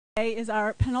Today is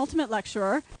our penultimate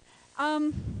lecturer.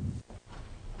 So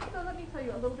let me tell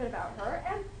you a little bit about her,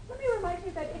 and let me remind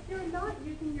you that if you're not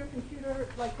using your computer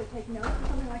like to take notes or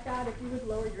something like that, if you would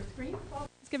lower your screen while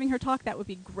she's giving her talk, that would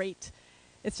be great.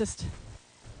 It's just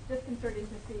disconcerting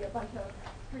to see a bunch of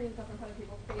screens up in front of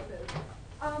people's faces.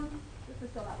 This is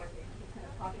still not working. I'm just kind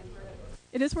of talking through it.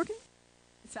 It is working?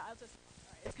 So I'll just,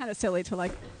 all right, it's kind of silly to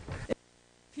like,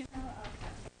 you know,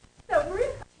 So Maria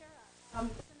Cotera is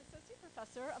an associate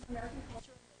professor of American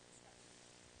culture and religious studies,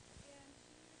 and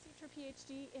she received her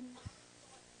PhD in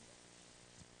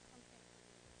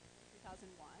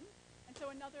 2001. And so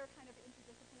another kind of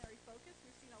interdisciplinary focus.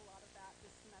 We've seen a lot of that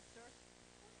this semester.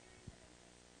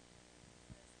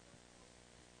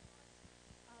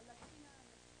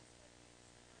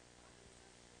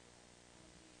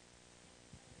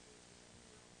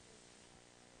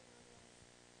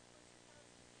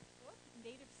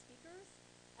 Native speakers,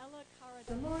 Ella Cara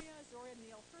de Loria, Zoria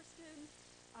Neal Hurston,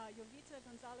 Yovita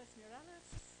Gonzalez Mireles,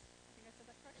 I think I said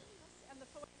that correctly, yes, and the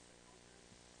poet and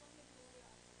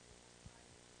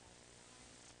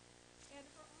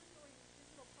her ongoing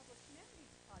digital public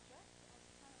humanities project,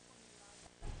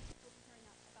 will be hearing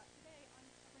about today,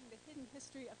 uncovering the hidden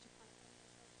history of Chicano.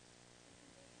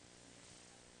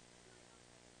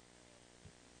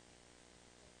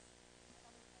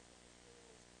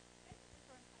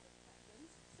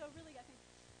 So really, I think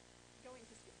going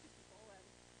to speak to people and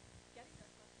getting their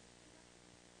questions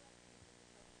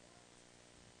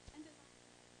and as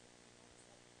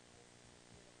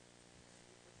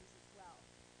well.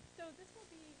 So this will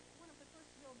be one of the first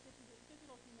real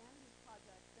digital humanities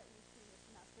projects that we've seen this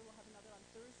semester. We'll have another on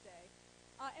Thursday,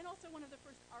 and also one of the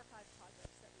first archive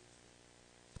projects that we've seen.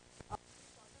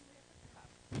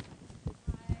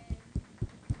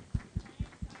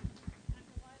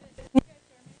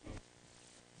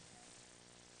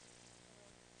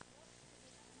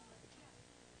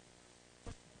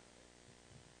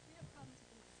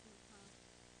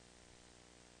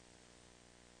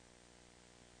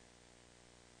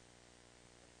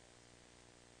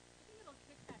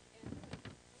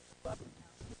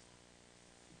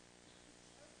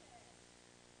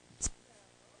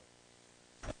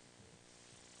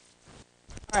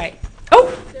 All right.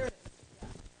 Oh!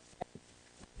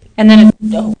 And then it's,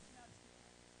 oh.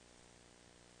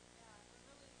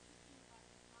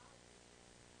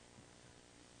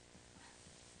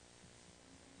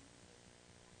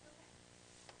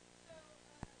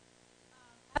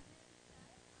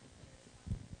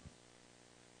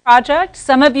 Project.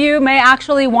 Some of you may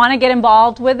actually want to get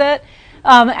involved with it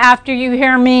after you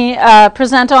hear me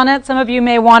present on it. Some of you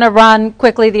may want to run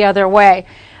quickly the other way.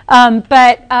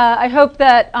 But I hope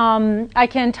that I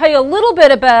can tell you a little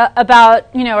bit about,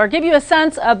 or give you a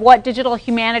sense of what digital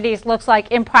humanities looks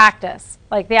like in practice,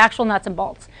 like the actual nuts and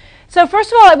bolts. So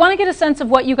first of all, I want to get a sense of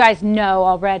what you guys know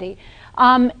already.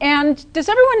 And does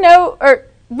everyone know, or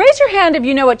raise your hand if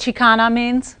you know what Chicana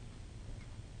means?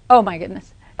 Oh my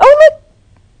goodness. Oh, look,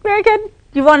 very good.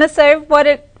 You want to say what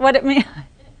it means?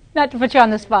 Not to put you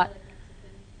on the spot.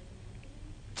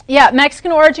 Yeah,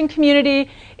 Mexican origin community.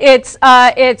 It's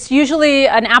usually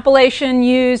an appellation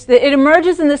used. It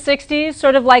emerges in the 60s,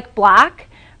 sort of like black,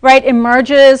 right?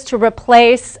 Emerges to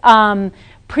replace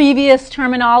previous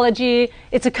terminology.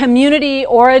 It's a community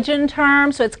origin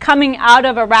term, so it's coming out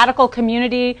of a radical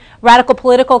community, radical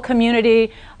political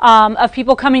community of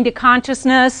people coming to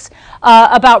consciousness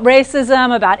about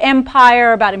racism, about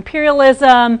empire, about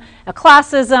imperialism,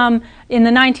 classism in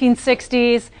the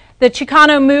 1960s. The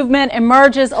Chicano movement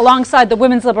emerges alongside the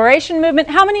women's liberation movement.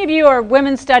 How many of you are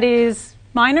women's studies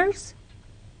minors?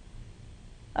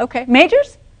 Okay,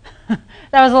 majors? That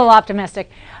was a little optimistic.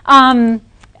 How many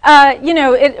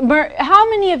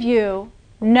of you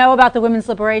know about the women's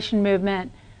liberation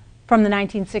movement from the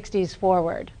 1960s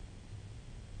forward?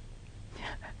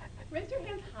 Raise your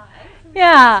hands high.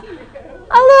 Yeah, a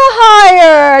little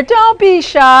higher. Don't be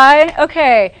shy.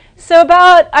 Okay. So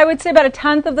I would say about a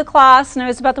tenth of the class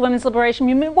knows about the women's liberation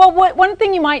movement. Well, one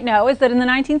thing you might know is that in the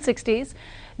 1960s,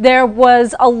 there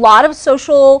was a lot of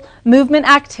social movement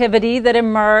activity that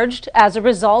emerged as a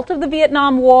result of the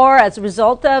Vietnam War, as a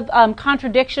result of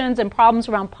contradictions and problems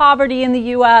around poverty in the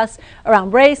U.S.,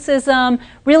 around racism,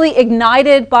 really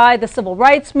ignited by the civil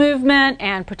rights movement,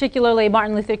 and particularly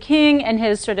Martin Luther King and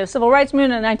his sort of civil rights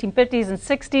movement in the 1950s and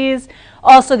 60s.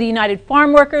 Also the United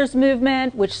Farm Workers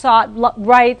movement, which sought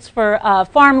rights for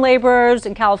farm laborers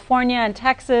in California and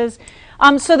Texas.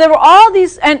 So there were all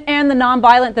these, and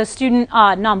the student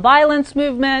nonviolence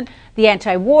movement, the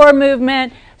anti-war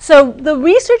movement. So the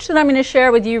research that I'm going to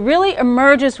share with you really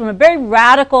emerges from a very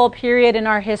radical period in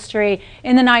our history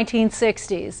in the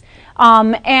 1960s.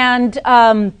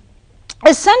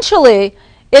 essentially,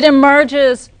 it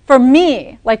emerges for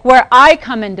me, like where I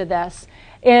come into this,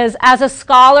 is as a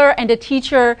scholar and a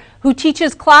teacher who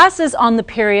teaches classes on the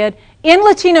period in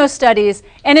Latino studies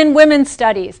and in women's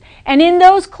studies. And in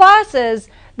those classes,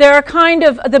 there are kind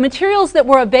of the materials that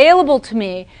were available to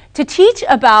me to teach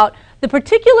about the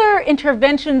particular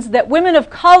interventions that women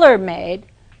of color made,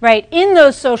 right, in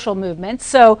those social movements.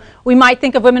 So we might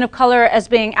think of women of color as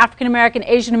being African American,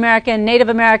 Asian American, Native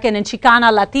American, and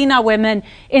Chicana, Latina women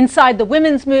inside the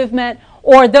women's movement,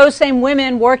 or those same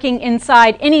women working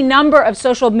inside any number of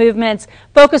social movements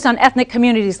focused on ethnic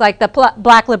communities like the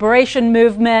Black Liberation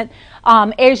Movement,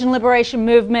 Asian Liberation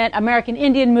Movement, American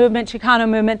Indian Movement, Chicano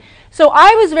Movement. So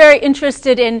I was very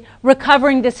interested in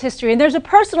recovering this history, and there's a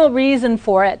personal reason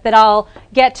for it that I'll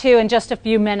get to in just a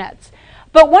few minutes.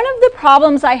 But one of the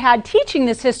problems I had teaching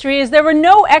this history is there were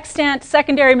no extant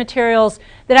secondary materials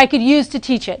that I could use to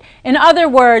teach it. In other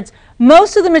words,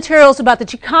 most of the materials about the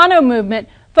Chicano movement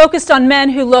focused on men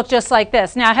who look just like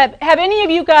this. Now, have any of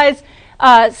you guys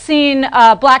seen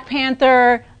Black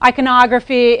Panther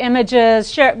iconography,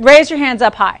 images? Raise your hands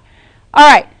up high. All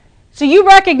right, so you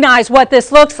recognize what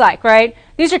this looks like, right?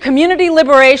 These are community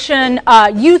liberation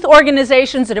youth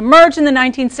organizations that emerged in the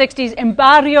 1960s in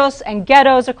barrios and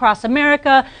ghettos across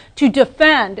America to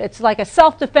defend. It's like a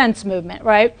self-defense movement,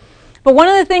 right? But one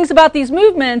of the things about these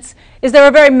movements is they were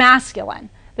very masculine.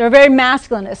 They're very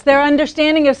masculinist. Their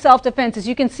understanding of self-defense, as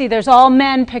you can see, there's all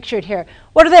men pictured here.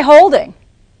 What are they holding?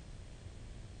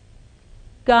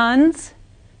 Guns.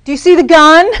 Do you see the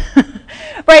gun?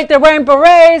 Right, they're wearing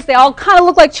berets. They all kind of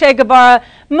look like Che Guevara.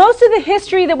 Most of the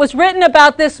history that was written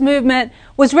about this movement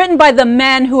was written by the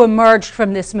men who emerged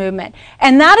from this movement.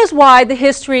 And that is why the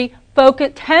history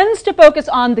tends to focus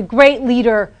on the great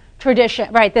leader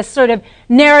tradition, right, this sort of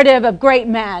narrative of great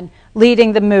men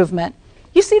leading the movement.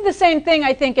 You see the same thing,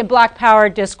 I think, in Black Power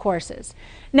discourses.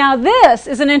 Now, this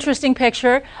is an interesting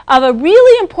picture of a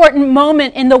really important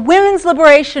moment in the women's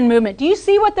liberation movement. Do you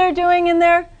see what they're doing in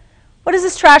there? What does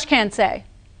this trash can say?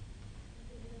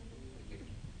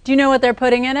 Do you know what they're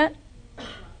putting in it?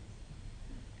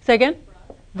 Say again?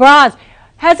 Bras.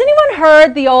 Has anyone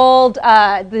heard the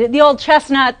old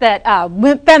chestnut that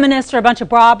feminists are a bunch of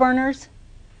bra burners?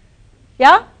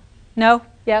 Yeah? No?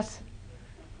 Yes?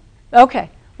 Okay.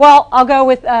 Well, I'll go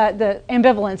with the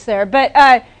ambivalence there.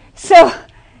 But so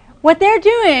what they're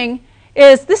doing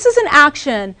is, this is an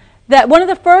action that one of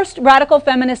the first radical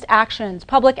feminist actions,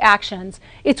 public actions,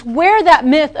 it's where that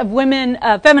myth of women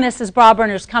feminists as bra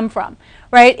burners come from,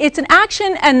 right? It's an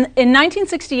action in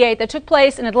 1968 that took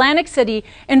place in Atlantic City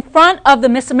in front of the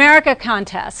Miss America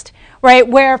contest, right,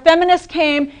 where feminists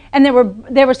came and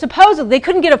they were supposedly, they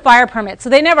couldn't get a fire permit, so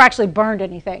they never actually burned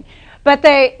anything. But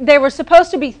they were supposed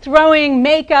to be throwing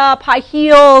makeup, high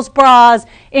heels, bras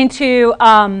into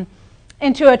a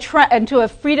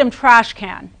freedom trash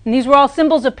can. And these were all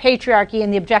symbols of patriarchy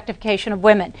and the objectification of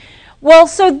women. Well,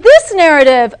 so this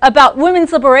narrative about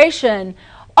women's liberation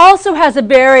also has a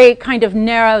very kind of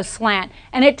narrow slant.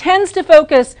 And it tends to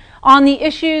focus on the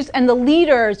issues and the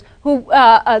leaders who,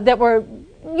 that were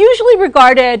usually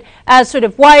regarded as sort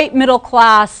of white, middle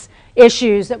class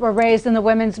issues that were raised in the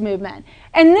women's movement.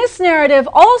 And this narrative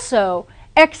also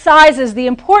excises the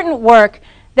important work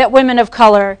that women of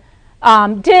color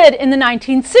did in the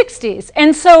 1960s.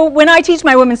 And so when I teach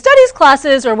my women's studies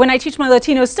classes, or when I teach my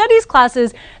Latino studies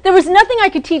classes, there was nothing I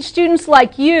could teach students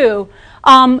like you,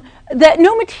 that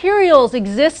no materials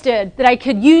existed that I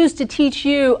could use to teach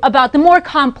you about the more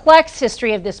complex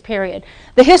history of this period.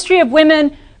 The history of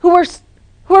women who were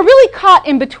really caught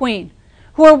in between,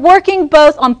 who are working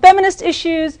both on feminist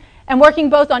issues and working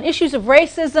both on issues of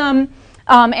racism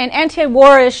and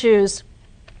anti-war issues.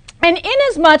 And in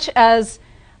as much as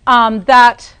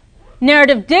that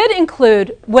narrative did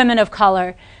include women of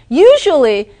color,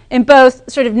 usually in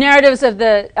both sort of narratives of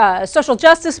the social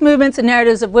justice movements and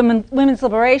narratives of women's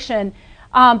liberation,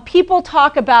 people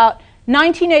talk about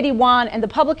 1981 and the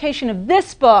publication of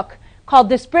this book called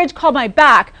This Bridge Called My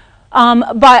Back,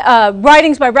 by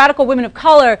writings by radical women of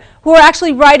color who are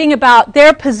actually writing about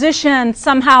their position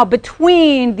somehow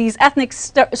between these ethnic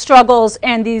struggles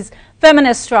and these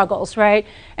feminist struggles, right?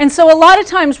 And so a lot of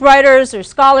times writers or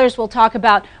scholars will talk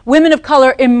about women of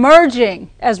color emerging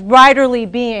as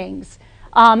writerly beings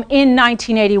in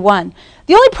 1981.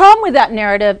 The only problem with that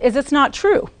narrative is it's not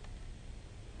true,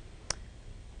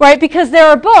 right? Because there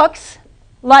are books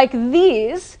like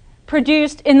these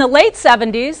produced in the late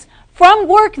 70s from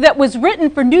work that was written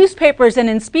for newspapers and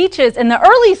in speeches in the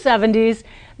early 70s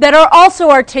that are also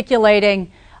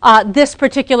articulating this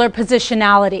particular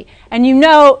positionality. And you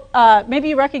know, maybe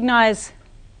you recognize,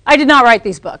 I did not write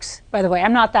these books, by the way,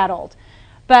 I'm not that old.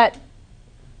 But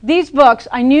these books,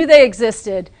 I knew they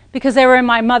existed because they were in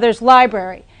my mother's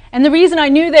library. And the reason I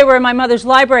knew they were in my mother's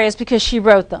library is because she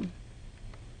wrote them.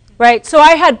 Right? So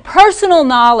I had personal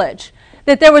knowledge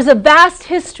that there was a vast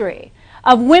history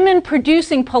of women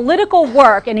producing political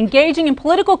work and engaging in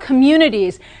political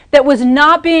communities that was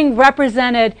not being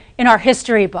represented in our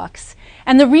history books.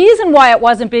 And the reason why it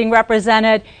wasn't being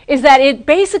represented is that it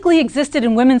basically existed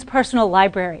in women's personal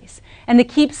libraries and the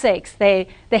keepsakes they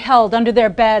held under their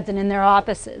beds and in their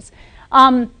offices.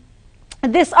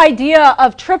 This idea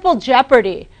of triple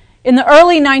jeopardy in the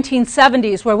early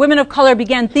 1970s, where women of color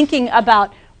began thinking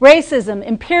about racism,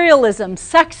 imperialism,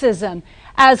 sexism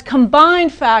as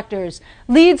combined factors,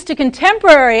 leads to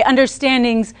contemporary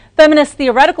understandings, feminist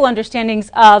theoretical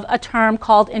understandings of a term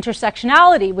called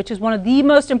intersectionality, which is one of the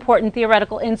most important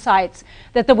theoretical insights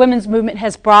that the women's movement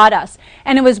has brought us.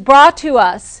 And it was brought to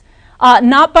us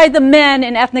not by the men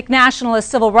in ethnic nationalist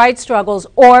civil rights struggles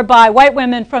or by white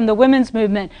women from the women's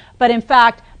movement, but in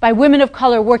fact by women of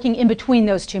color working in between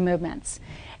those two movements.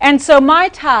 And so my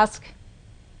task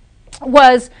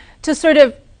was to sort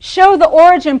of show the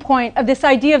origin point of this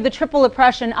idea of the triple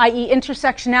oppression, i.e.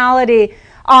 intersectionality,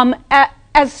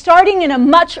 as starting in a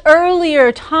much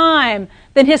earlier time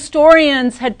than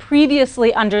historians had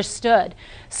previously understood.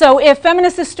 So if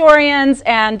feminist historians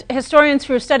and historians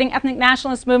who are studying ethnic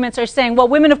nationalist movements are saying, well,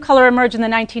 women of color emerged in the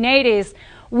 1980s,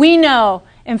 we know,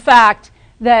 in fact,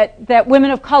 that women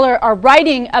of color are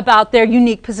writing about their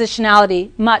unique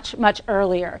positionality much, much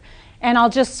earlier. And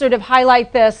I'll just sort of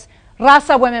highlight this.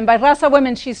 Raza women. By raza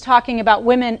women, she's talking about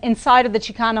women inside of the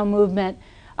Chicano movement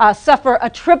suffer a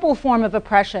triple form of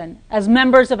oppression as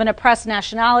members of an oppressed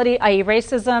nationality, i.e.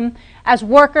 racism, as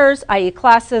workers, i.e.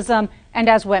 classism, and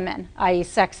as women, i.e.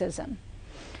 sexism.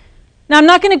 Now, I'm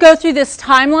not going to go through this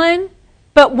timeline,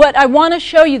 but what I want to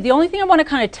show you, the only thing I want to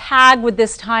kind of tag with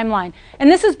this timeline, and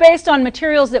this is based on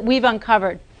materials that we've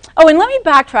uncovered. Oh, and let me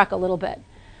backtrack a little bit.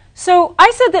 So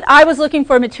I said that I was looking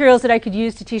for materials that I could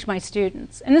use to teach my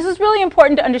students. And this is really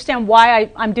important to understand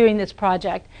why I'm doing this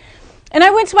project. And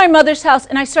I went to my mother's house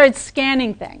and I started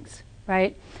scanning things,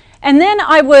 right? And then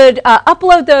I would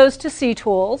upload those to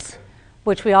C-Tools,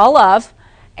 which we all love,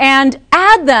 and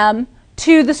add them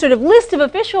to the sort of list of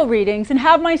official readings and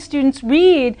have my students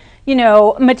read, you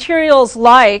know, materials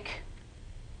like,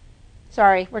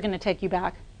 sorry, we're going to take you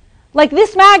back, like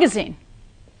this magazine.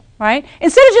 Right?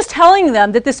 Instead of just telling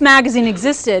them that this magazine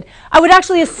existed, I would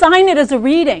actually assign it as a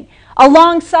reading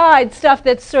alongside stuff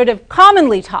that's sort of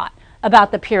commonly taught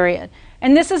about the period.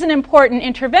 And this is an important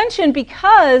intervention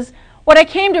because what I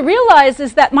came to realize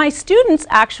is that my students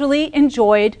actually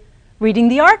enjoyed reading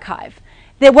the archive.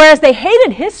 That whereas they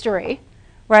hated history,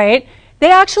 right, they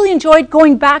actually enjoyed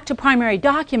going back to primary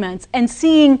documents and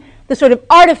seeing the sort of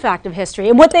artifact of history.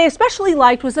 And what they especially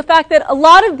liked was the fact that a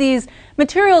lot of these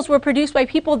materials were produced by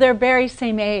people their very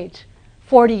same age,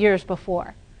 40 years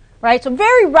before, right? So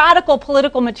very radical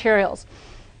political materials.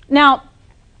 Now,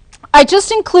 I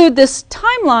just include this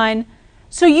timeline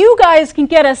so you guys can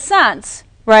get a sense,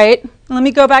 right? Let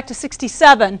me go back to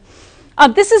 67.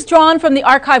 This is drawn from the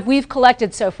archive we've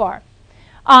collected so far.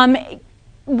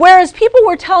 Whereas people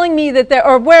were telling me that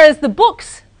whereas the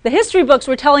books, the history books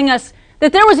were telling us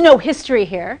that there was no history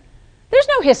here. There's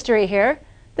no history here.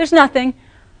 There's nothing.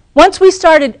 Once we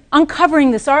started uncovering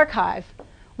this archive,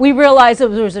 we realized that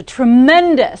there was a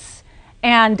tremendous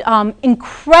and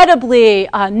incredibly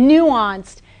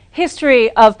nuanced history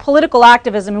of political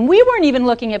activism. And we weren't even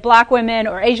looking at black women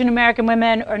or Asian American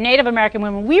women or Native American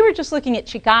women. We were just looking at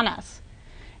Chicanas.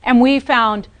 And we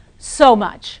found so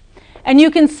much. And you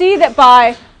can see that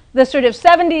by the sort of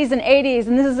 70s and 80s,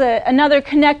 and this is another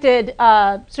connected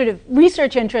sort of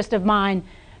research interest of mine,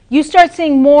 you start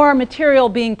seeing more material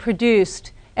being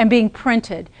produced and being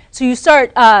printed. So you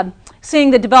start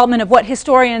seeing the development of what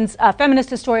historians, feminist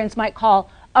historians might call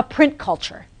a print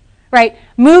culture, right?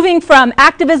 Moving from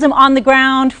activism on the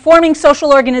ground, forming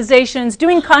social organizations,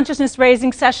 doing consciousness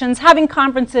raising sessions, having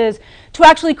conferences, to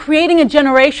actually creating a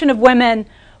generation of women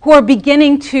who are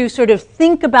beginning to sort of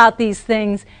think about these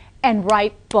things and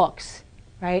write books,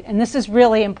 right? And this is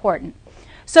really important.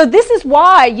 So this is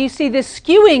why you see this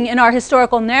skewing in our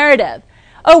historical narrative.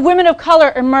 Oh, women of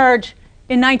color emerge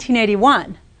in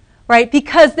 1981, right?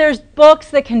 Because there's books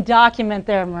that can document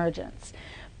their emergence.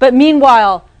 But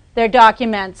meanwhile, their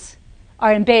documents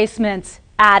are in basements,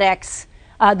 attics.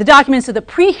 The documents of the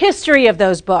prehistory of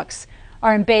those books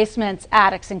are in basements,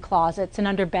 attics, and closets, and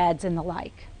under beds and the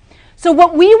like. So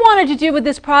what we wanted to do with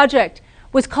this project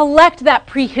was collect that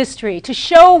prehistory to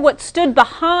show what stood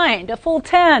behind, a full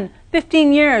 10,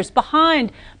 15 years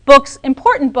behind books,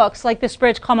 important books like This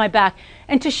Bridge Called My Back,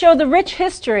 and to show the rich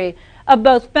history of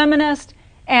both feminist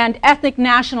and ethnic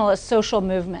nationalist social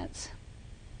movements.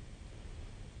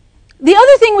 The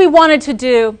other thing we wanted to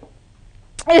do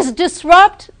is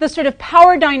disrupt the sort of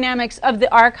power dynamics of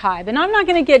the archive. And I'm not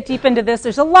going to get deep into this.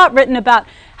 There's a lot written about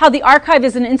how the archive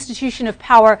is an institution of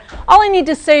power. All I need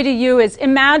to say to you is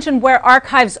imagine where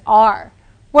archives are.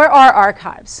 Where are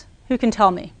archives? Who can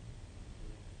tell me?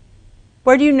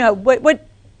 Where do you know?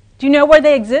 Do you know where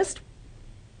they exist?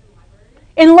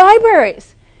 In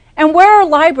libraries. And where are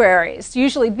libraries?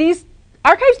 Usually, these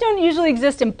archives don't usually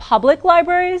exist in public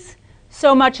libraries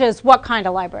so much as what kind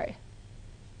of library?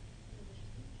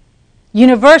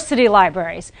 University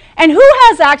libraries. And who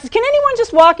has access? Can anyone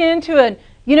just walk into a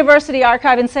university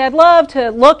archive and say, I'd love to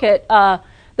look at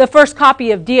the first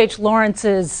copy of D.H.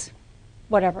 Lawrence's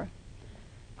whatever?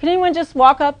 Can anyone just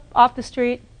walk up off the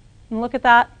street and look at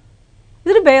that?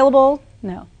 Is it available?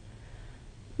 No.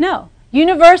 No.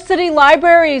 University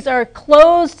libraries are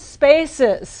closed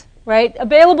spaces, right?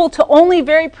 Available to only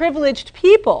very privileged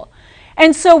people.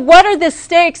 And so what are the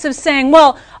stakes of saying,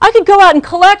 well, I could go out and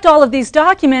collect all of these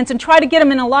documents and try to get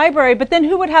them in a library, but then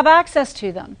who would have access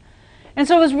to them? And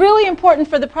so it was really important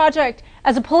for the project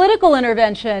as a political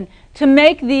intervention to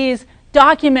make these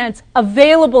documents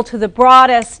available to the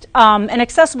broadest and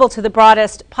accessible to the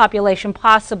broadest population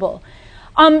possible.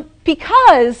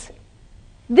 Because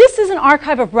this is an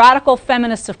archive of radical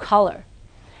feminists of color.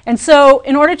 And so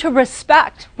in order to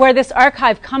respect where this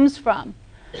archive comes from,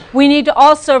 we need to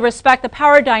also respect the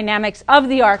power dynamics of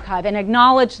the archive and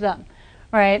acknowledge them,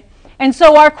 right? And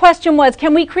so our question was,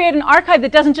 can we create an archive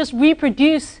that doesn't just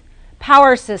reproduce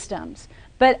power systems,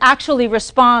 but actually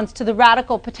responds to the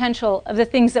radical potential of the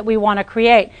things that we want to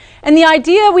create? And the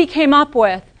idea we came up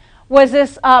with was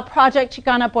this project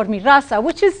Chicana por mi Raza,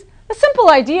 which is a simple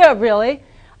idea, really.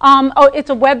 It's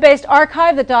a web-based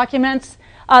archive that documents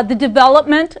the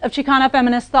development of Chicana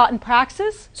feminist thought and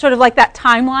praxis, sort of like that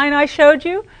timeline I showed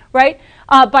you, right?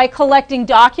 By collecting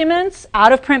documents,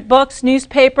 out-of-print books,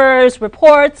 newspapers,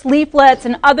 reports, leaflets,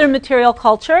 and other material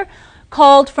culture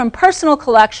culled from personal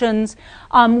collections.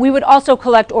 We would also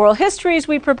collect oral histories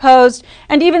we proposed,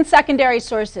 and even secondary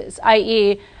sources,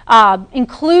 i.e.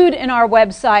 Include in our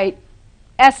website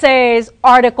essays,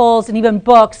 articles, and even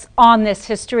books on this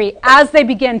history as they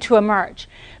begin to emerge.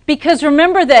 Because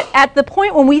remember that at the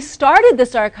point when we started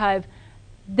this archive,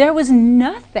 there was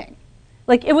nothing.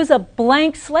 Like, it was a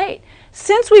blank slate.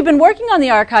 Since we've been working on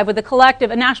the archive with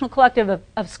a national collective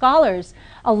of scholars,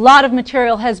 a lot of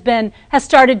material has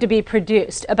started to be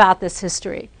produced about this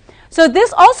history. So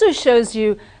this also shows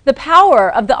you the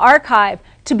power of the archive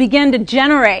to begin to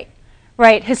generate,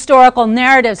 right, historical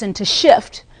narratives and to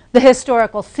shift the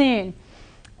historical scene.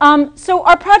 So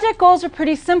our project goals are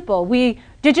pretty simple. We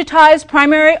digitize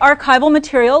primary archival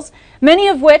materials, many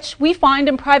of which we find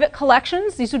in private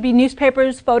collections. These would be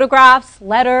newspapers, photographs,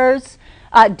 letters,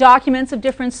 documents of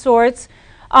different sorts.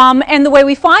 And the way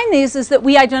we find these is that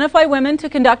we identify women to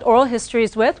conduct oral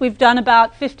histories with. We've done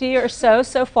about 50 or so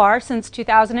far since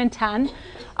 2010.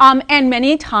 And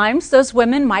many times those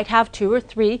women might have 2 or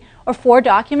 3 or 4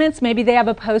 documents. Maybe they have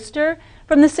a poster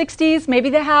from the 60s. Maybe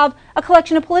they have a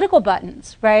collection of political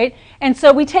buttons, right? And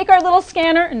so we take our little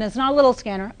scanner, and it's not a little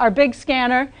scanner, our big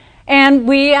scanner, and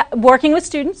we, working with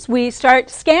students, we start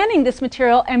scanning this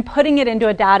material and putting it into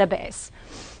a database.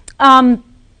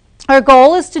 Our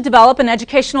goal is to develop an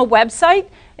educational website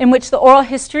in which the oral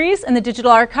histories and the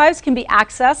digital archives can be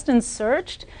accessed and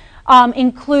searched,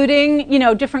 including,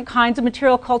 different kinds of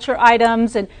material culture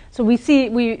items. And so we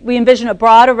envision a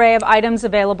broad array of items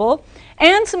available,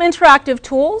 and some interactive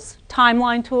tools,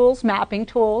 timeline tools, mapping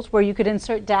tools, where you could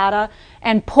insert data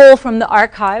and pull from the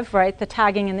archive, right, the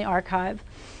tagging in the archive.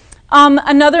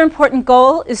 Another important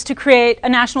goal is to create a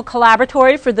national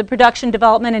collaboratory for the production,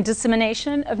 development, and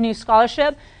dissemination of new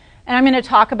scholarship. And I'm going to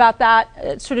talk about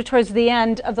that sort of towards the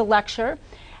end of the lecture.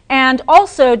 And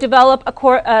also develop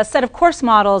a set of course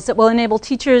models that will enable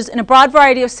teachers in a broad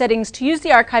variety of settings to use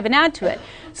the archive and add to it.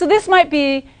 So this might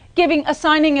be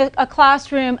assigning a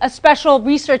classroom a special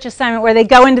research assignment where they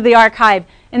go into the archive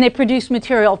and they produce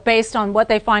material based on what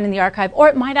they find in the archive. Or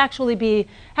it might actually be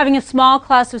having a small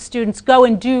class of students go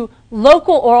and do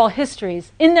local oral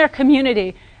histories in their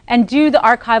community and do the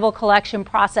archival collection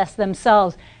process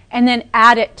themselves and then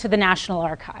add it to the National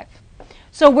Archive.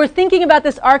 So we're thinking about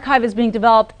this archive as being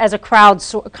developed as a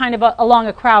along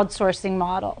a crowdsourcing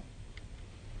model.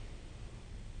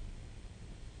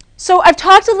 So I've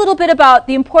talked a little bit about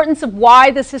the importance of why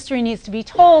this history needs to be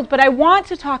told, but I want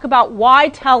to talk about why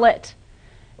tell it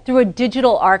through a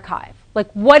digital archive. Like,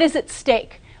 what is at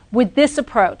stake with this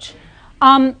approach?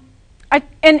 I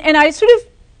sort of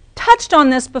touched on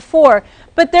this before,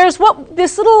 but there's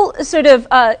this little sort of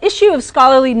issue of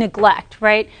scholarly neglect,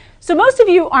 right? So most of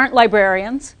you aren't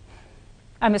librarians,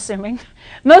 I'm assuming.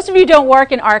 Most of you don't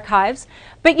work in archives.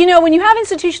 But you know, when you have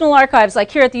institutional archives,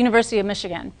 like here at the University of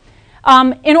Michigan,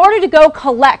 in order to go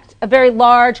collect a very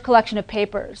large collection of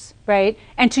papers, right,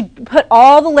 and to put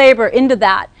all the labor into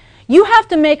that, you have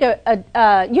to make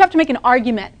an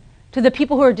argument to the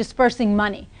people who are dispersing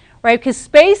money, right? Because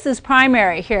space is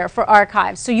primary here for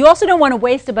archives. So you also don't want to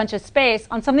waste a bunch of space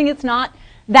on something that's not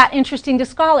that interesting to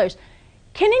scholars.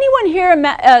 Can anyone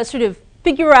here sort of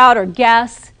figure out or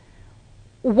guess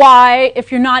why,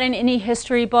 if you're not in any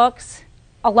history books,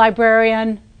 a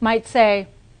librarian might say,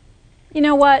 you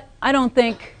know what, I don't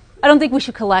think we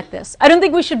should collect this. I don't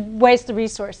think we should waste the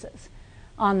resources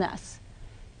on this,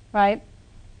 right?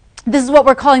 This is what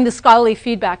we're calling the scholarly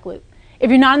feedback loop. If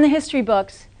you're not in the history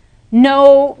books,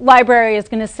 no library is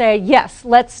going to say, yes,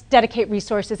 let's dedicate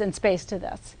resources and space to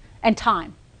this, and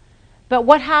time. But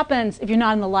what happens if you're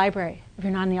not in the library, if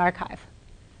you're not in the archive?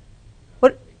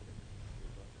 What?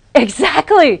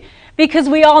 Exactly, because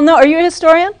we all know. Are you a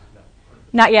historian? No.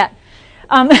 Not yet.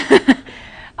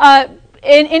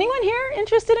 Anyone here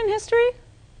interested in history?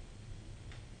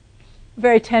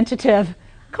 Very tentative.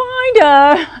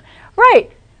 Kinda.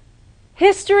 Right.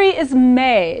 History is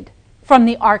made from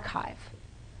the archive.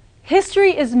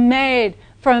 History is made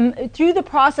through the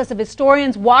process of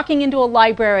historians walking into a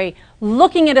library,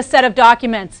 looking at a set of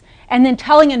documents, and then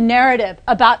telling a narrative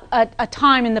about a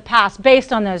time in the past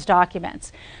based on those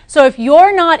documents. So if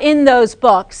you're not in those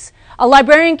books, a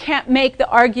librarian can't make the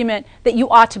argument that you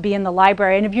ought to be in the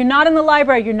library. And if you're not in the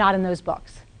library, you're not in those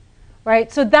books,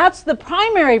 right? So that's the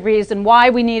primary reason why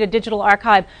we need a digital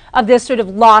archive of this sort of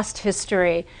lost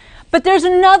history. But there's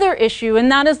another issue, and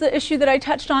that is the issue that I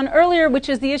touched on earlier, which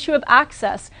is the issue of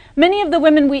access. Many of the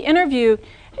women we interviewed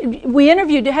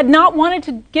had not wanted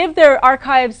to give their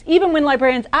archives, even when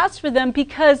librarians asked for them,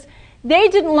 because they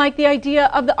didn't like the idea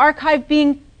of the archive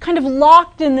being kind of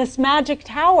locked in this magic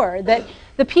tower that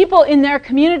the people in their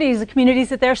communities, the communities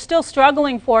that they're still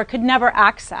struggling for, could never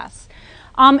access.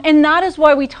 And that is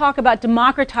why we talk about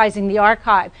democratizing the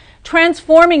archive,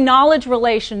 transforming knowledge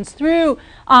relations through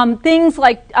things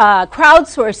like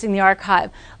crowdsourcing the archive,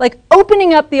 like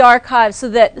opening up the archive so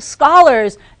that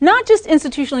scholars, not just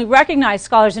institutionally recognized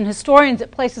scholars and historians at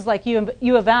places like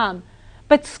U of M,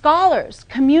 but scholars,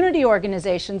 community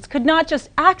organizations could not just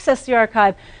access the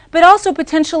archive, but also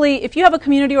potentially, if you have a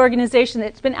community organization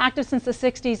that's been active since the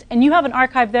 60s and you have an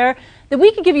archive there, that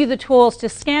we could give you the tools to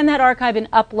scan that archive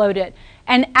and upload it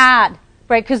and add,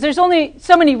 right? Because there's only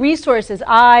so many resources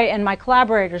I and my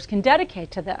collaborators can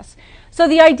dedicate to this. So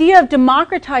the idea of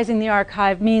democratizing the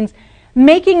archive means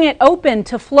making it open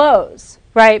to flows,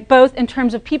 right? Both in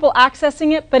terms of people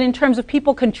accessing it, but in terms of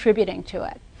people contributing to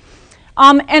it.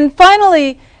 And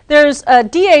finally, there's a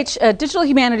digital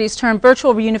humanities term,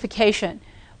 virtual reunification,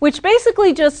 which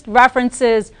basically just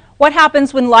references what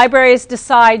happens when libraries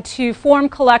decide to form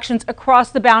collections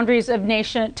across the boundaries of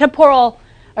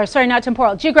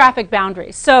geographic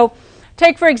boundaries. So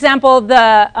take, for example,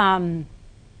 oh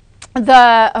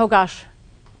gosh,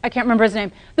 I can't remember his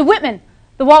name, the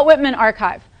Walt Whitman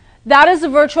Archive. That is a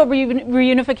virtual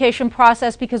reunification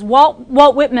process because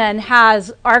Walt Whitman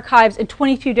has archives in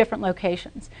 22 different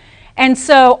locations. And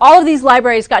so all of these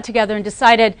libraries got together and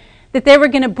decided that they were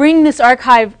going to bring this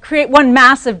archive, create one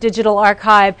massive digital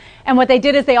archive. And what they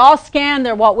did is they all scanned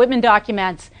their Walt Whitman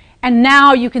documents. And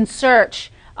now you can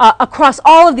search across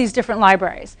all of these different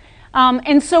libraries.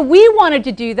 And so we wanted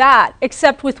to do that,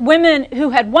 except with women who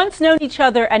had once known each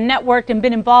other and networked and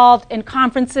been involved in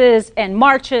conferences and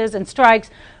marches and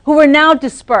strikes, who were now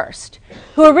dispersed,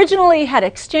 who originally had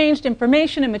exchanged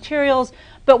information and materials,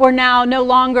 but were now no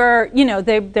longer, you know,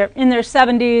 they're in their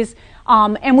 70s.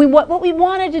 And what we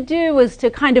wanted to do was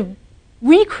to kind of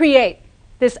recreate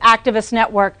this activist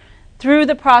network through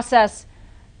the process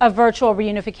of virtual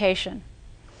reunification.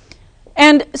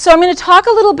 And so I'm going to talk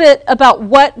a little bit about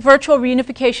what virtual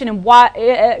reunification and what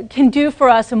it can do for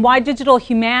us and why digital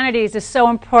humanities is so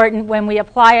important when we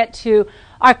apply it to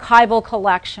archival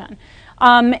collection.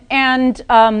 And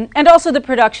also the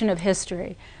production of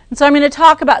history. And so I'm going to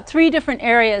talk about 3 different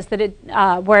areas that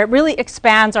where it really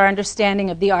expands our understanding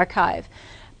of the archive: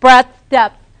 breadth,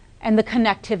 depth, and the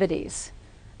connectivities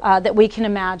that we can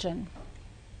imagine.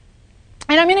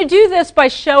 And I'm going to do this by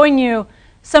showing you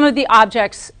some of the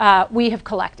objects we have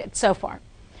collected so far.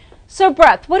 So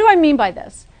breadth, what do I mean by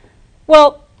this?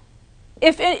 Well,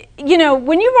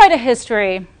 when you write a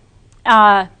history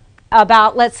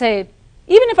about, let's say,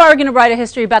 even if I were going to write a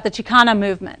history about the Chicana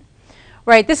movement,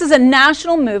 right? This is a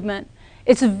national movement.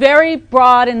 It's very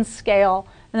broad in scale.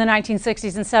 in the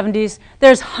 1960s and 70s.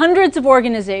 There's hundreds of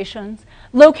organizations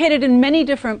located in many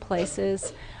different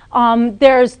places.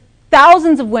 There's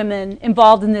thousands of women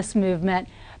involved in this movement.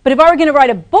 But if I were going to write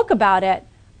a book about it,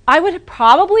 I would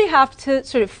probably have to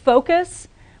sort of focus,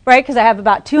 right, because I have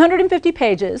about 250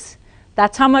 pages.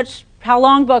 That's how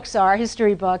long books are,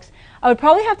 history books. I would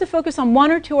probably have to focus on one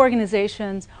or two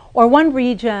organizations, or one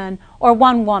region, or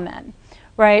one woman,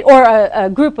 right, or a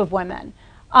group of women.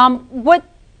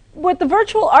 What the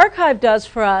virtual archive does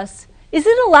for us is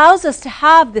it allows us to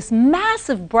have this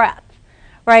massive breadth,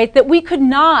 right, that we could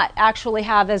not actually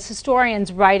have as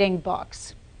historians writing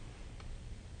books.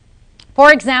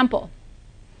 For example,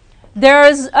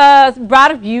 there's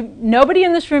nobody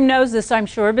in this room knows this, I'm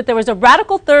sure, but there was a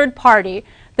radical third party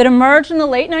that emerged in the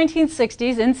late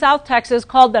 1960s in South Texas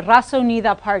called the Raza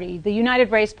Unida Party, the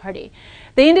United Race Party.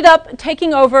 They ended up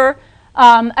taking over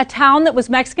a town that was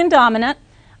Mexican dominant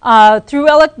through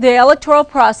the electoral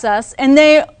process, and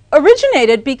they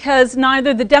originated because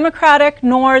neither the Democratic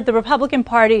nor the Republican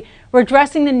Party were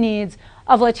addressing the needs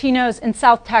of Latinos in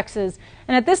South Texas.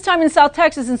 And at this time in South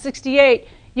Texas in '68,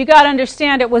 you got to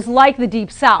understand it was like the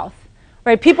Deep South.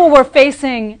 Right? People were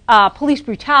facing police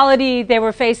brutality, they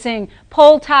were facing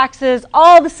poll taxes,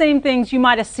 all the same things you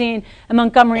might have seen in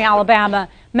Montgomery, Alabama,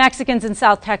 Mexicans in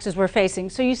South Texas were facing.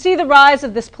 So you see the rise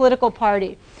of this political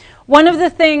party. One of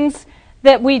the things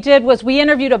that we did was we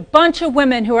interviewed a bunch of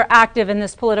women who were active in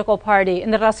this political party, in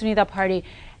the Raza Unida Party.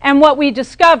 And what we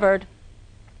discovered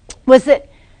was that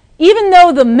even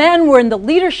though the men were in the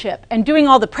leadership and doing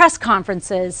all the press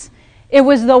conferences, it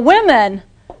was the women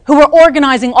who were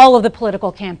organizing all of the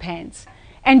political campaigns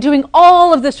and doing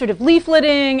all of the sort of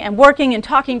leafleting and working and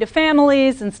talking to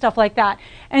families and stuff like that.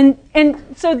 And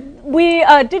so we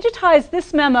digitized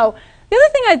this memo. The other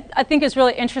thing I think is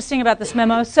really interesting about this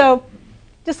memo, so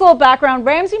just a little background,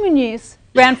 Ramsey Muñiz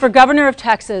ran for governor of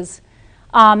Texas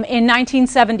in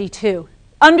 1972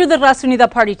 under the Raza Unida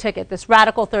Party ticket, this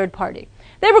radical third party.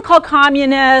 They were called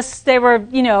communists. They were,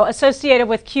 associated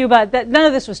with Cuba. None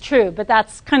of this was true, but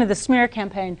that's kind of the smear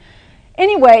campaign.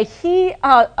 Anyway,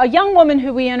 a young woman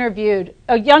who we interviewed,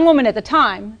 a young woman at the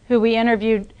time who we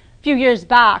interviewed a few years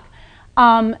back,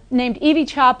 named Evie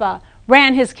Chapa,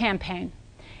 ran his campaign.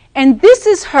 And this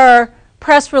is her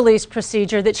press release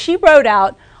procedure that she wrote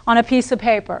out on a piece of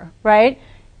paper, right?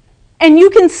 And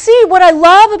you can see what I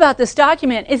love about this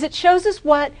document is it shows us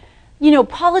what,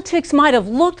 politics might have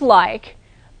looked like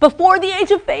before the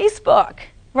age of Facebook,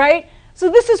 right?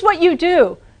 So this is what you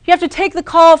do. You have to take the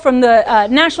call from the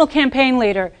national campaign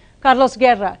leader, Carlos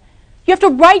Guerra. You have to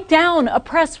write down a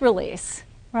press release,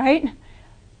 right?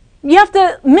 You have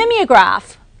to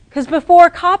mimeograph, because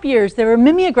before copiers, there were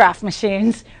mimeograph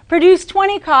machines. Produce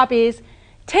 20 copies,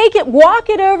 take it, walk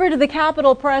it over to the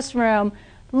Capitol press room,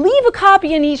 leave a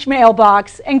copy in each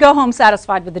mailbox, and go home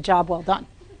satisfied with the job well done.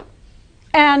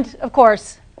 And, of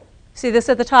course, see this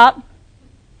at the top?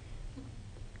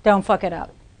 Don't fuck it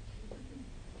up.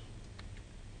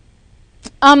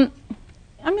 I'm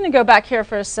going to go back here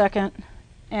for a second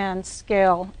and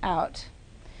scale out.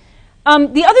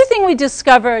 The other thing we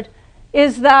discovered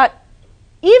is that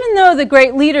even though the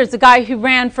great leaders, the guy who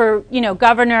ran for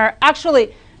governor,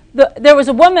 actually there was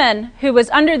a woman who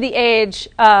was under the age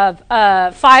of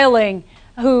filing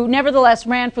who nevertheless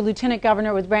ran for lieutenant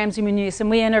governor with Ramsey Muñiz, and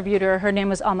we interviewed her. Her name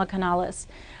was Alma Canales.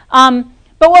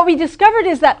 But what we discovered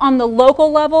is that on the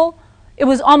local level, it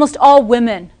was almost all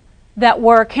women that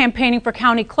were campaigning for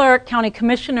county clerk, county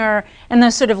commissioner, and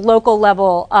those sort of local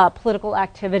level political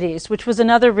activities, which was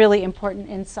another really important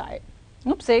insight.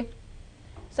 Oopsie.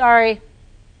 Sorry.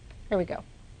 Here we go.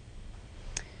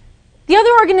 The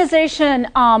other organization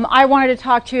I wanted to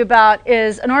talk to you about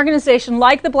is an organization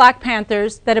like the Black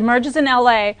Panthers that emerges in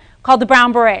LA called the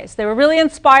Brown Berets. They were really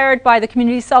inspired by the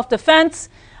community self-defense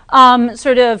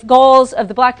sort of goals of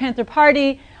the Black Panther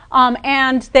Party,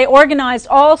 and they organized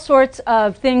all sorts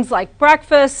of things like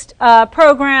breakfast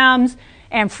programs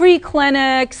and free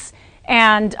clinics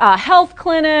and health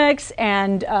clinics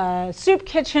and soup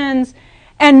kitchens.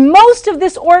 And most of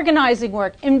this organizing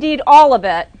work, indeed all of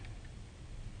it,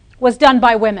 was done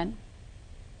by women.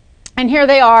 And here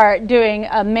they are doing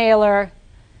a mailer.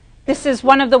 This is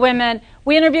one of the women.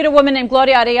 We interviewed a woman named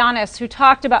Gloria Arellanes who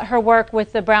talked about her work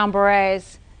with the Brown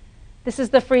Berets. This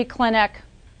is the free clinic.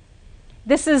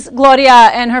 This is Gloria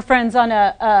and her friends on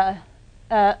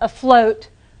a float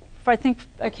for, I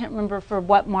can't remember for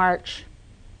what march.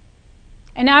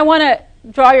 And now I want to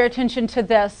draw your attention to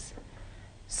this.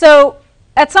 So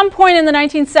at some point in the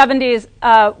 1970s,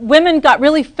 women got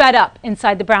really fed up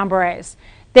inside the Brown Berets.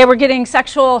 They were getting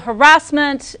sexual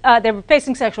harassment. They were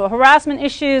facing sexual harassment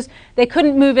issues. They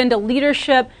couldn't move into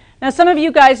leadership. Now, some of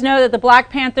you guys know that the Black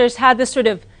Panthers had this sort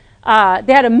of,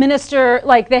 they had a minister,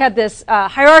 like they had this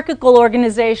hierarchical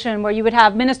organization where you would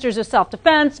have ministers of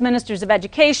self-defense, ministers of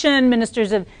education,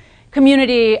 ministers of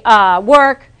community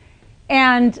work.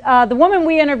 And the woman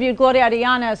we interviewed, Gloria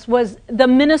Arianes, was the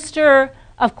minister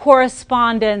of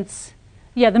correspondence.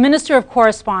 Yeah, the minister of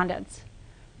correspondence.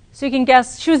 So you can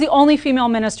guess, she was the only female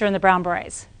minister in the Brown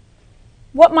Berets.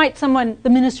 What might someone, the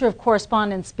minister of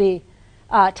correspondence, be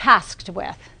tasked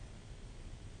with?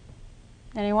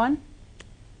 Anyone?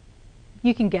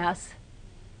 You can guess.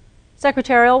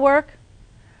 Secretarial work?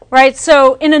 Right,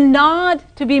 so in a nod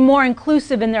to be more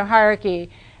inclusive in their hierarchy,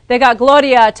 they got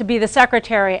Gloria to be the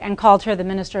secretary and called her the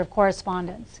Minister of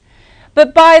Correspondence.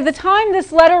 But by the time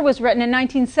this letter was written in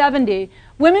 1970,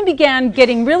 women began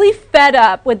getting really fed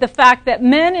up with the fact that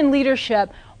men in leadership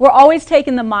were always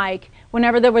taking the mic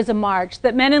whenever there was a march,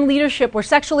 that men in leadership were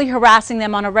sexually harassing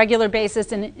them on a regular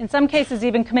basis and in some cases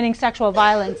even committing sexual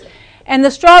violence. And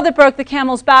the straw that broke the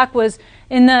camel's back was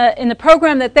in the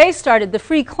program that they started, the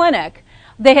Free Clinic,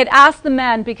 they had asked the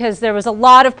men, because there was a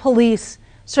lot of police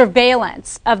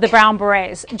surveillance of the Brown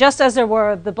Berets, just as there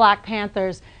were of the Black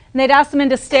Panthers, and they'd asked the men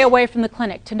to stay away from the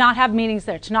clinic, to not have meetings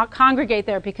there, to not congregate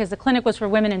there, because the clinic was for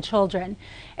women and children.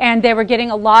 And they were getting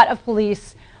a lot of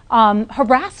police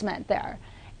harassment there.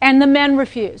 And the men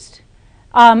refused.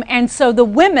 And so the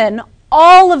women,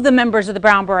 all of the members of the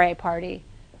Brown Beret Party,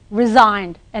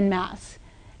 resigned en masse.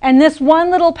 And this one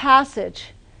little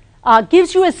passage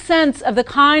gives you a sense of the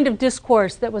kind of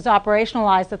discourse that was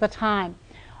operationalized at the time.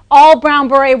 All Brown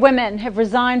Beret women have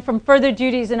resigned from further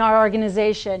duties in our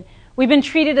organization. We've been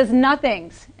treated as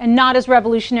nothings and not as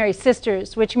revolutionary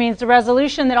sisters, which means the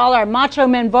resolution that all our macho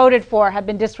men voted for have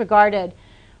been disregarded.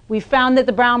 We found that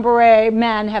the Brown Beret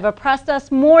men have oppressed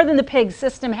us more than the pig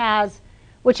system has,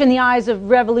 which in the eyes of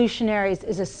revolutionaries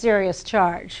is a serious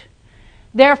charge.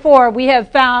 Therefore, we have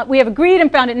agreed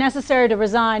and found it necessary to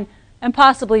resign and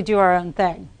possibly do our own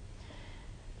thing.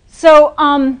 So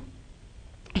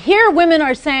here women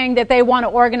are saying that they want to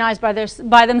organize by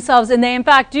themselves, and they in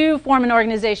fact do form an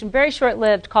organization, very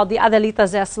short-lived, called the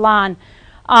Adelitas Eslan.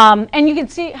 And you can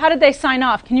see, how did they sign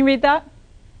off? Can you read that?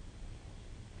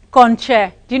 Con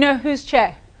Che. Do you know who's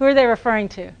Che? Who are they referring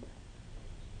to?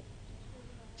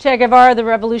 Che Guevara, the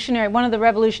revolutionary, one of the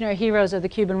revolutionary heroes of the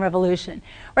Cuban Revolution.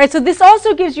 Right, so this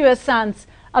also gives you a sense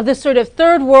of this sort of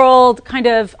third world kind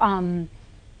of,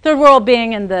 third world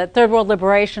being in the third world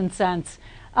liberation sense,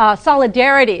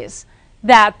 solidarities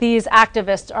that these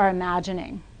activists are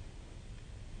imagining.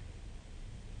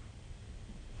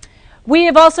 We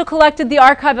have also collected the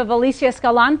archive of Alicia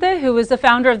Escalante, who was the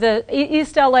founder of the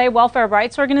East LA Welfare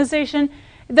Rights Organization.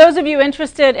 Those of you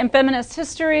interested in feminist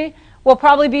history will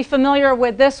probably be familiar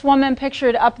with this woman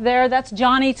pictured up there. That's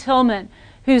Johnny Tillman,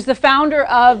 who's the founder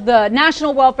of the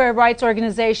National Welfare Rights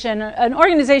Organization, an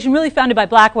organization really founded by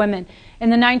black women in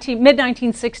the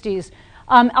mid-1960s.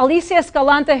 Alicia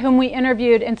Escalante, whom we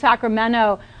interviewed in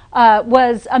Sacramento,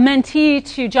 was a mentee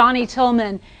to Johnny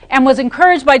Tillman and was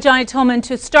encouraged by Johnny Tillman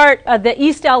to start the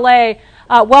East LA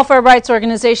Welfare Rights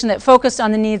Organization that focused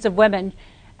on the needs of women,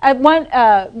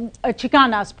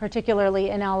 Chicanas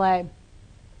particularly in LA.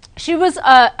 She was,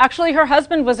 actually her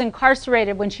husband was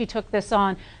incarcerated when she took this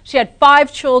on. She had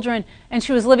 5 children and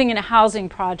she was living in a housing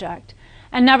project.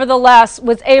 And nevertheless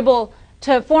was able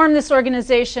to form this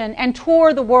organization and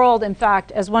tour the world, in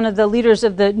fact, as one of the leaders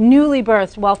of the newly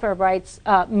birthed welfare rights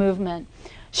movement.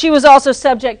 She was also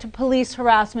subject to police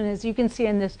harassment, as you can see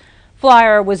in this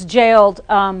flyer, was jailed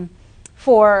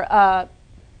for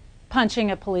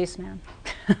punching a policeman.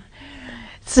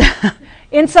 So,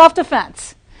 in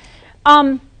self-defense.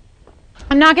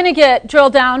 I'm not going to get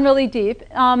drilled down really deep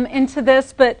into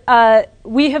this, but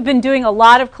we have been doing a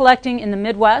lot of collecting in the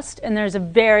Midwest, and there's a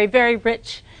very, very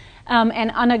rich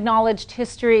and unacknowledged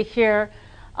history here.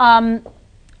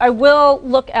 I will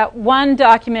look at one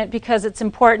document because it's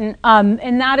important,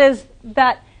 and that is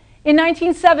that in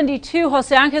 1972,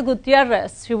 Jose Angel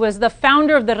Gutierrez, who was the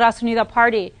founder of the Raza Unida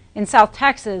Party in South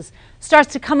Texas,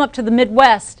 starts to come up to the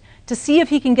Midwest to see if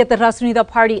he can get the Raza Unida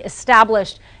Party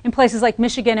established in places like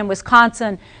Michigan and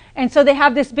Wisconsin. And so they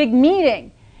have this big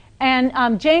meeting.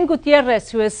 And Jane Gutierrez,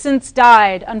 who has since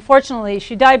died, unfortunately,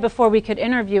 she died before we could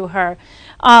interview her,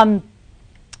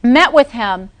 met with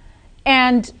him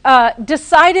and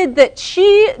decided that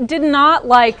she did not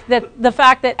like the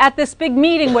fact that at this big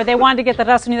meeting where they wanted to get the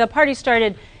Raza Unida Party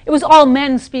started, it was all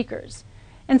men speakers.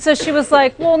 And so she was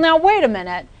like, well, now wait a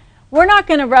minute. We're not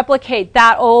going to replicate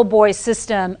that old boy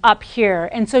system up here.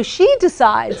 And so she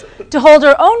decides to hold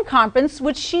her own conference,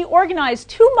 which she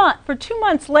organized for 2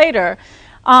 months later,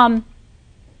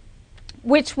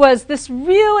 which was this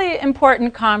really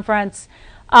important conference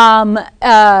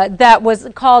that was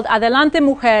called Adelante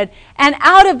Mujer, and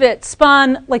out of it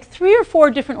spun like 3 or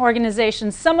 4 different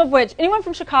organizations, some of which, anyone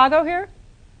from Chicago here?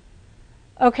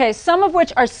 Okay, some of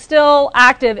which are still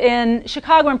active in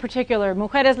Chicago in particular,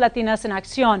 Mujeres Latinas en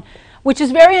Acción, which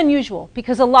is very unusual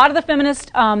because a lot of the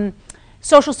feminist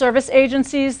social service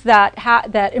agencies that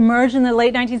emerged in the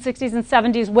late 1960s and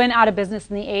 70s went out of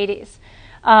business in the 80s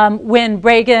when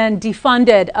Reagan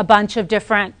defunded a bunch of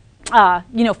different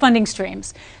funding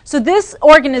streams. So this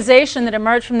organization that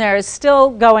emerged from there is still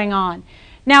going on.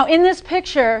 Now in this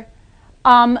picture,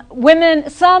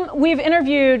 we've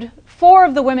interviewed 4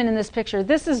 of the women in this picture.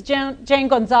 This is Jane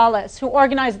Gonzalez, who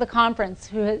organized the conference,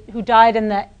 who died in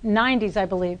the 90s, I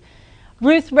believe.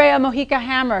 Ruth Rea Mojica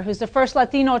Hammer, who's the first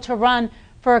Latino to run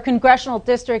for a congressional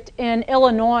district in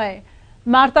Illinois.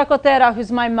 Marta Cotera,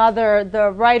 who's my mother, the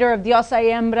writer of Diosa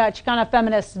y Hembra, Chicana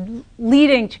feminist,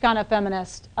 leading Chicana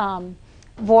feminist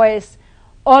voice.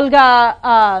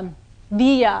 Olga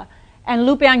Villa and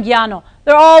Lupe Anguiano.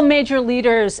 They're all major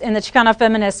leaders in the Chicana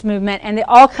feminist movement, and they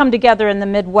all come together in the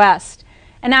Midwest.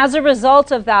 And as a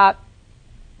result of that,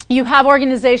 you have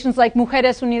organizations like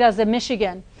Mujeres Unidas de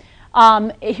Michigan,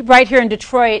 right here in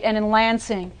Detroit and in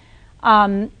Lansing,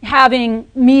 having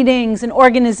meetings and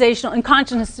organizational and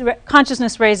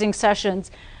consciousness-raising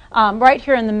sessions right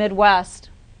here in the Midwest.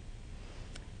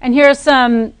 And here are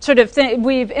some sort of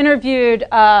we've interviewed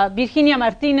Virginia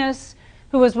Martinez,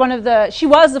 who was she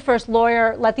was the first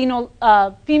lawyer,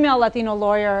 female Latino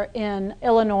lawyer in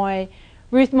Illinois.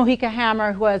 Ruth Mojica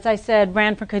Hammer, who, as I said,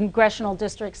 ran for Congressional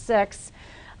District 6.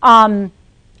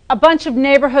 A bunch of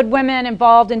neighborhood women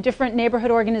involved in different neighborhood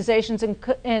organizations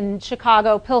in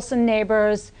Chicago, Pilsen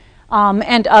Neighbors,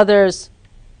 and others.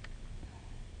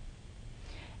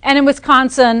 And in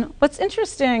Wisconsin, what's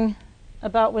interesting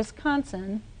about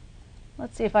Wisconsin,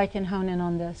 let's see if I can hone in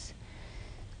on this.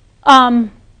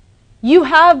 You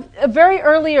have a very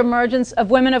early emergence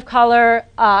of women of color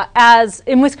as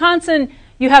in Wisconsin,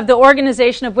 you have the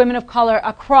organization of women of color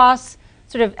across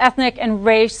sort of ethnic and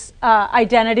race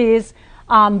identities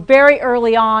very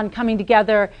early on coming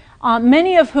together,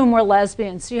 many of whom were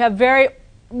lesbians. So you have very,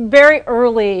 very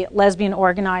early lesbian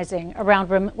organizing around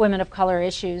women of color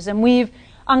issues. And we've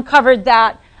uncovered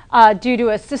that due to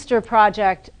a sister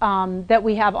project that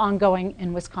we have ongoing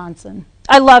in Wisconsin.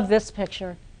 I love this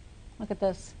picture. Look at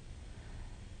this.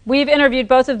 We've interviewed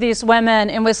both of these women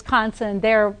in Wisconsin.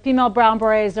 They're female brown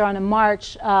berets. They're on a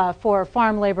march for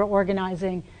farm labor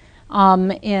organizing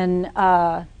in,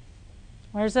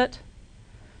 where is it?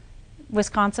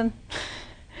 Wisconsin?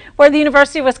 Where the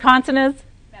University of Wisconsin is?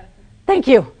 Madison. Thank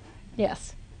you.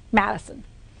 Yes, Madison.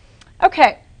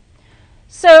 Okay,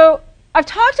 so I've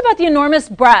talked about the enormous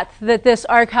breadth that this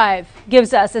archive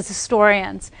gives us as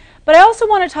historians, but I also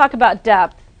want to talk about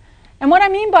depth. And what I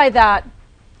mean by that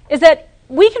is that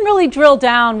we can really drill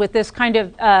down with this kind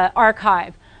of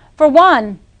archive. For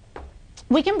one,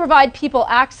 we can provide people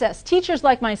access, teachers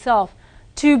like myself,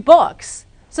 to books.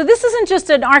 So this isn't just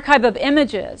an archive of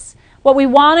images. What we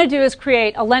want to do is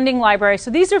create a lending library.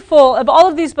 So these are full of all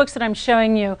of these books that I'm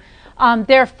showing you.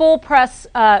 They're full press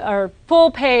or full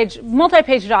page,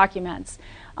 multi-page documents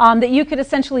that you could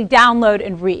essentially download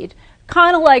and read,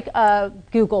 kind of like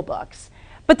Google Books.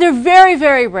 But they're very,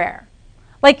 very rare.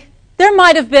 Like, there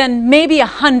might have been maybe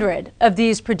 100 of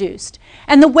these produced.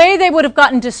 And the way they would have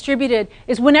gotten distributed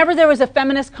is whenever there was a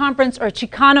feminist conference or a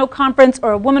Chicano conference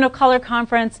or a woman of color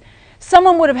conference,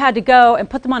 someone would have had to go and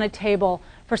put them on a table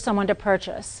for someone to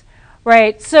purchase,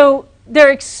 right? So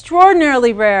they're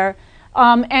extraordinarily rare,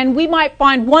 and we might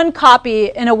find one copy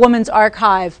in a woman's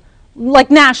archive, like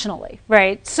nationally,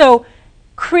 right? So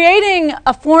creating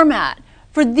a format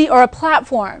for or a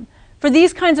platform for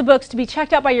these kinds of books to be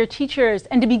checked out by your teachers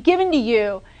and to be given to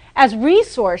you as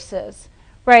resources,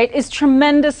 right, is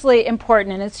tremendously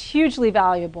important, and it's hugely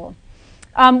valuable.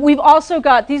 We've also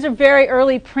got, these are very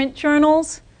early print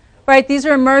journals, right? These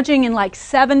are emerging in like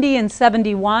 70 and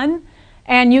 71,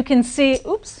 and you can see,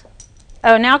 oops,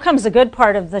 oh, now comes the good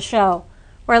part of the show,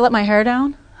 where I let my hair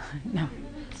down. No,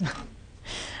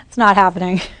 it's not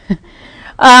happening.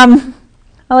 I'll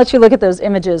let you look at those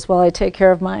images while I take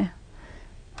care of my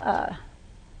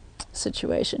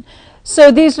situation.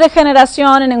 So these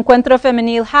Regeneración and Encuentro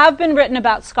Femenil have been written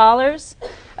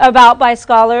about by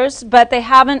scholars, but they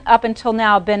haven't up until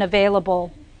now been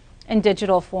available in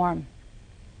digital form.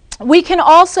 We can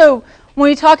also,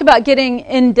 when we talk about getting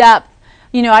in depth,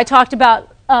 you know, I talked about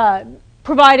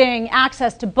providing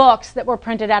access to books that were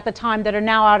printed at the time that are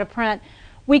now out of print.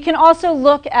 We can also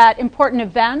look at important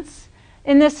events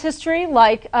in this history,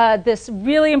 like this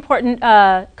really important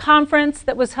conference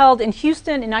that was held in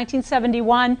Houston in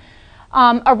 1971,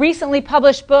 a recently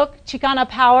published book, Chicana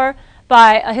Power,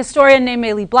 by a historian named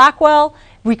Maylee Blackwell,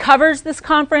 recovers this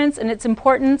conference and its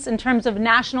importance in terms of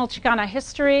national Chicana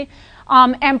history.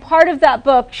 And part of that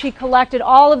book, she collected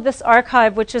all of this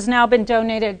archive, which has now been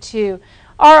donated to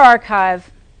our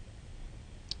archive.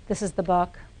 This is the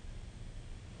book.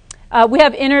 We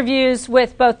have interviews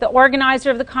with both the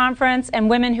organizer of the conference and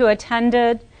women who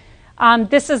attended.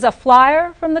 This is a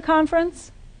flyer from the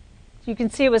conference. You can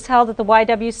see it was held at the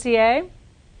YWCA.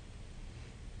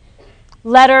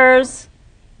 Letters,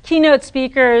 keynote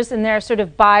speakers and their sort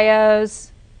of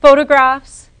bios,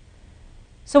 photographs.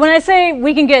 So when I say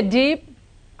we can get deep,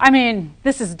 I mean,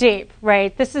 this is deep,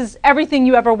 right? This is everything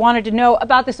you ever wanted to know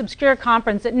about this obscure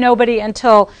conference that nobody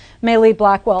until Maylee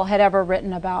Blackwell had ever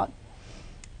written about.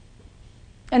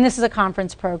 And this is a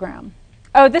conference program.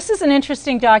 Oh, this is an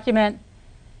interesting document.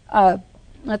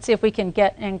 Let's see if we can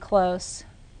get in close.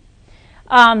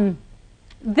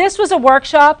 This was a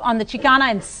workshop on the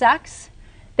Chicana and sex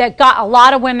that got a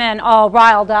lot of women all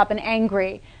riled up and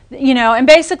angry. You know, and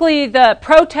basically the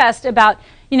protest about,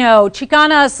 you know,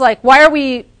 Chicanas, like, why are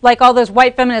we, like all those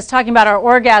white feminists, talking about our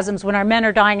orgasms when our men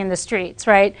are dying in the streets,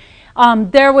 right?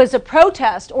 There was a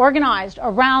protest organized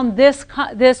around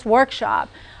this workshop.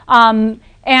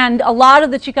 And a lot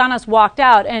of the Chicanas walked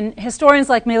out. And historians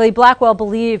like Maylee Blackwell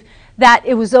believe that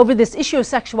it was over this issue of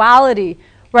sexuality,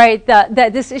 right, that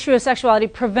this issue of sexuality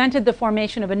prevented the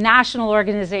formation of a national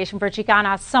organization for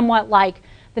Chicanas, somewhat like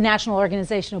the National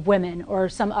Organization of Women or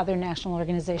some other national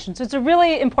organization. So it's a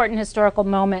really important historical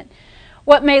moment.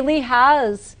 What Maylee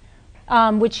has,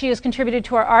 which she has contributed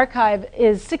to our archive,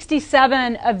 is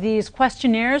 67 of these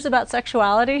questionnaires about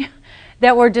sexuality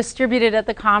that were distributed at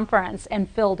the conference and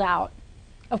filled out.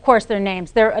 Of course, their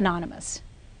names, they're anonymous.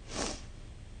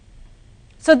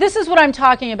 So this is what I'm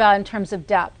talking about in terms of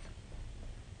depth.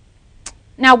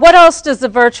 Now, what else does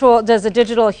the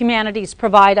digital humanities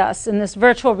provide us in this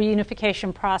virtual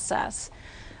reunification process?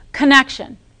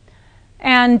 Connection.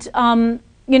 And,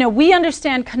 you know, we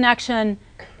understand connection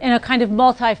in a kind of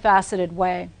multifaceted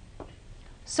way.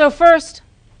 So first,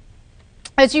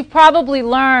 as you've probably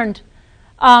learned,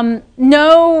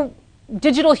 no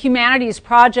digital humanities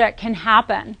project can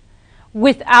happen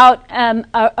without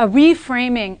a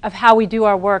reframing of how we do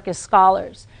our work as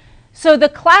scholars. So the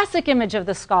classic image of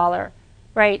the scholar,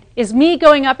 right, is me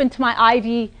going up into my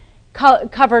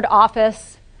ivy-covered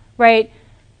office, right,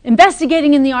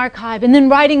 investigating in the archive and then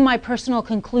writing my personal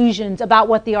conclusions about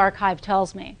what the archive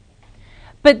tells me.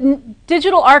 But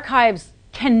digital archives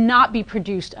cannot be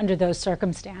produced under those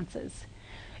circumstances.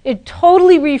 It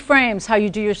totally reframes how you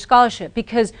do your scholarship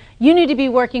because you need to be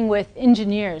working with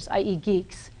engineers, i.e.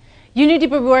 geeks. You need to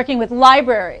be working with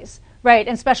libraries, right,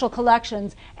 and special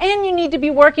collections, and you need to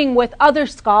be working with other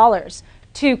scholars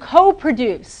to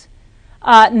co-produce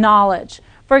knowledge.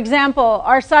 For example,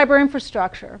 our cyber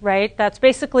infrastructure, right? That's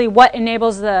basically what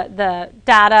enables the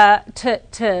data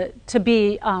to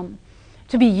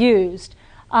be used.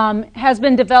 Has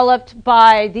been developed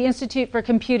by the Institute for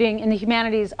Computing in the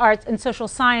Humanities, Arts, and Social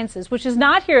Sciences, which is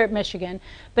not here at Michigan,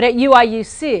 but at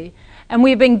UIUC. And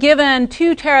we've been given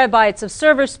 2 terabytes of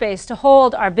server space to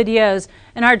hold our videos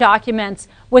and our documents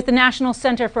with the National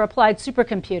Center for Applied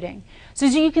Supercomputing. So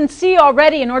as you can see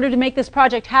already, in order to make this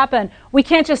project happen, we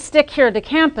can't just stick here at the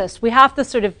campus. We have to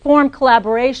sort of form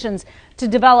collaborations to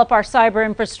develop our cyber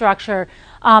infrastructure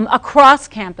across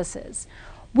campuses.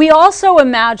 We also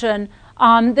imagine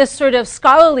this sort of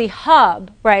scholarly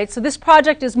hub, right? So this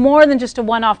project is more than just a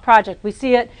one-off project. We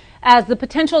see it as the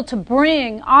potential to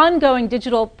bring ongoing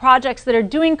digital projects that are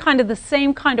doing kind of the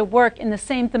same kind of work in the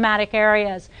same thematic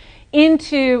areas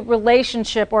into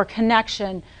relationship or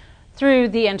connection through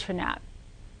the internet.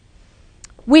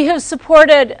 We have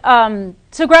supported,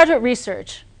 so graduate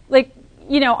research, like,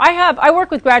 you know, I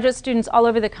work with graduate students all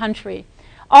over the country,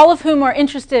 all of whom are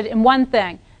interested in one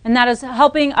thing, and that is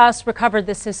helping us recover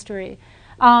this history.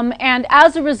 And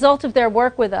as a result of their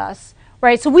work with us,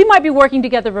 right, so we might be working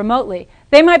together remotely.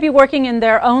 They might be working in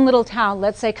their own little town,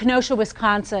 let's say Kenosha,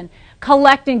 Wisconsin,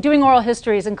 doing oral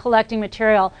histories and collecting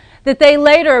material that they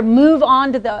later move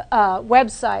on to the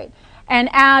website and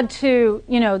add to,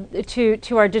 you know,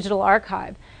 to our digital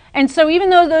archive. And so even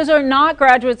though those are not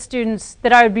graduate students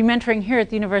that I would be mentoring here at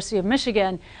the University of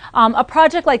Michigan, a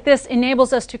project like this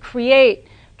enables us to create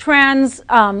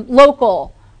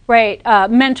local, right,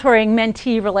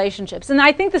 mentoring-mentee relationships. And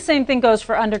I think the same thing goes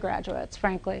for undergraduates,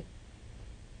 frankly.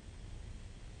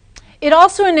 it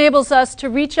also enables us to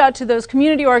reach out to those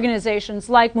community organizations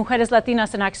like Mujeres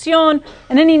Latinas en Acción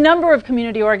and any number of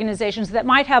community organizations that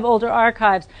might have older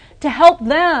archives to help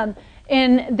them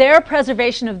in their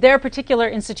preservation of their particular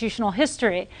institutional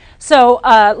history. So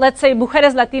let's say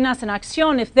Mujeres Latinas en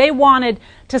Acción, if they wanted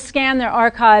to scan their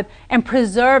archive and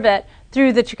preserve it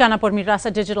through the Chicana por Mi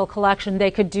Raza digital collection,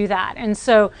 they could do that. And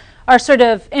so our sort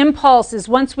of impulse is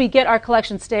once we get our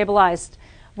collection stabilized,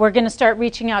 we're going to start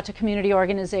reaching out to community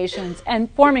organizations and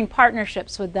forming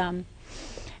partnerships with them.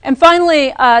 And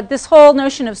finally, this whole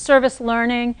notion of service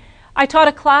learning. I taught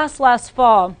a class last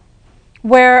fall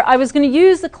where I was going to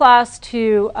use the class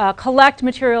to collect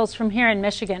materials from here in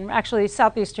Michigan, actually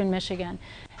southeastern Michigan.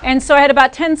 And so I had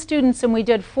about 10 students, and we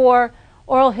did 4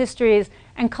 oral histories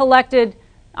and collected,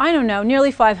 I don't know,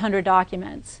 nearly 500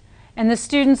 documents. And the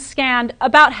students scanned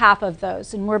about half of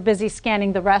those, and we're busy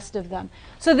scanning the rest of them.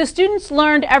 So the students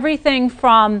learned everything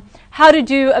from how to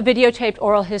do a videotaped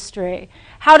oral history,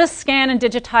 how to scan and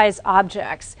digitize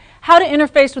objects, how to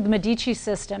interface with the Medici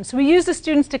system. So we use the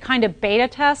students to kind of beta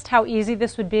test how easy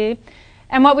this would be.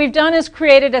 And what we've done is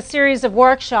created a series of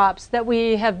workshops that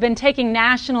we have been taking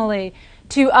nationally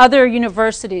to other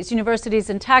universities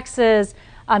in Texas,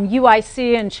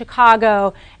 UIC in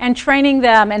Chicago, and training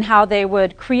them in how they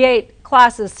would create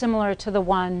classes similar to the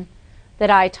one that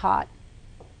I taught.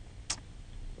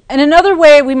 And another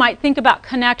way we might think about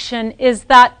connection is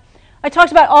that I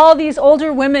talked about all these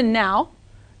older women now.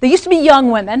 They used to be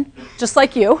young women, just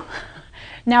like you.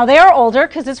 Now they are older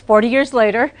because it's 40 years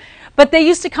later. But they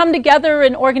used to come together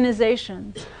in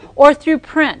organizations, or through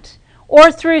print,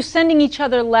 or through sending each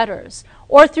other letters,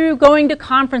 or through going to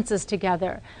conferences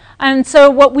together. And so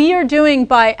what we are doing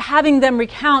by having them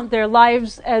recount their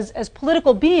lives as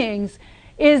political beings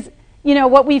is,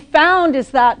 what we found is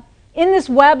that in this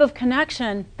web of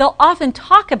connection, they'll often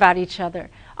talk about each other.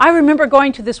 I remember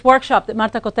going to this workshop that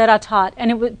Marta Cotera taught,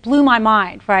 and it blew my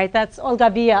mind, right? That's Olga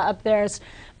Villa up there. It's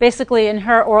basically in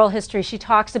her oral history, she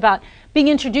talks about being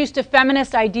introduced to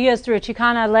feminist ideas through a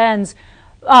Chicana lens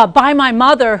by my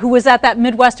mother, who was at that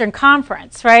Midwestern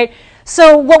conference, right?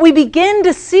 So what we begin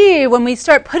to see when we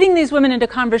start putting these women into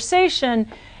conversation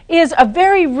is a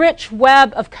very rich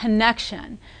web of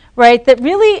connection, right, that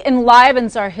really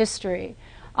enlivens our history.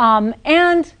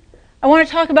 And I want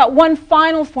to talk about one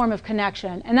final form of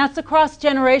connection, and that's the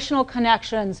cross-generational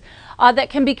connections that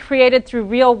can be created through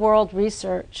real-world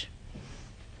research.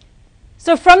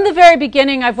 So from the very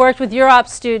beginning, I've worked with Europe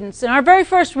students. In our very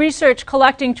first research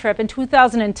collecting trip in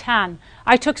 2010,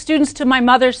 I took students to my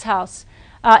mother's house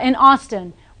in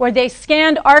Austin, where they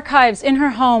scanned archives in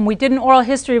her home. We did an oral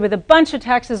history with a bunch of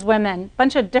Texas women, a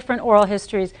bunch of different oral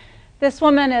histories. This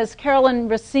woman is Carolyn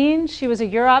Racine. She was a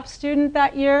Europe student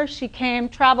that year. She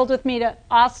traveled with me to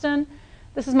Austin.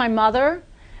 This is my mother.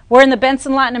 We're in the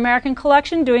Benson Latin American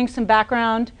collection doing some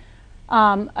background,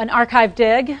 an archive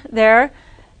dig there.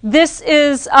 This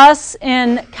is us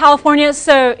in California.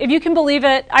 So if you can believe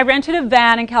it, I rented a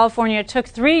van in California, took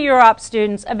 3 Europe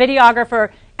students, a videographer,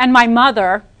 and my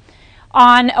mother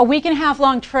on a week-and-a-half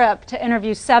long trip to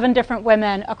interview 7 different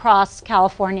women across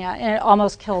California, and it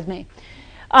almost killed me.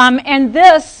 And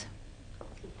this,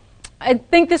 I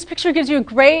think this picture gives you a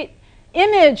great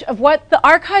image of what the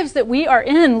archives that we are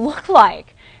in look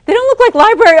like. They don't look like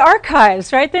library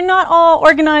archives, right? They're not all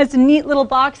organized in neat little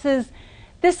boxes.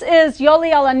 This is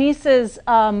Yoli Alanis's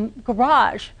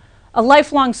garage, a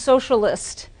lifelong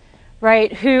socialist,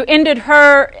 right, who ended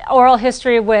her oral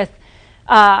history with,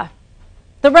 "The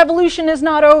revolution is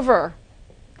not over."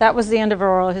 That was the end of her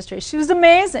oral history. She was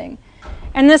amazing.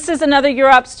 And this is another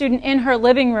Europe student in her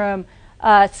living room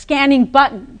scanning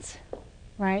buttons,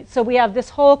 right? So we have this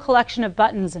whole collection of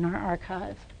buttons in our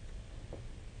archive.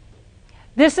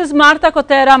 This is Marta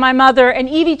Cotera, my mother, and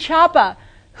Evie Chapa,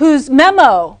 whose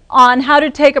memo on how to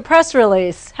take a press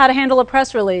release, how to handle a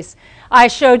press release, I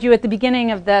showed you at the beginning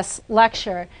of this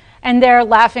lecture. And they're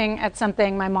laughing at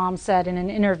something my mom said in an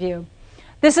interview.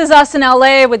 This is us in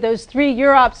LA with those 3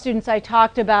 Europe students I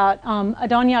talked about,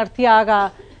 Adonia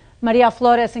Arteaga, Maria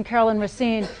Flores, and Carolyn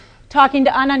Racine, talking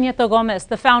to Ana Nieto Gomez,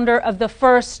 the founder of the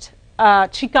first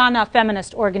Chicana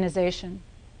feminist organization.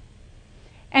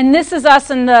 And this is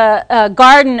us in the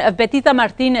garden of Betita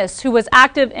Martinez, who was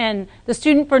active in the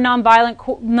Student for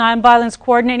Nonviolence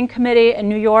Coordinating Committee in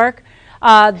New York,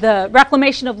 the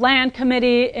Reclamation of Land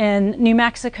Committee in New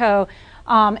Mexico,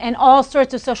 and all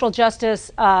sorts of social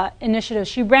justice initiatives.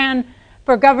 She ran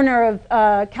for governor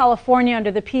of California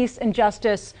under the Peace and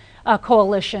Justice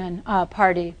Coalition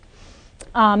Party.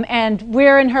 And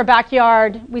we're in her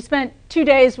backyard. We spent 2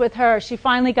 days with her. She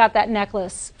finally got that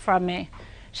necklace from me.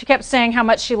 She kept saying how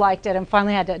much she liked it, and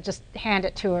finally had to just hand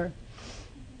it to her.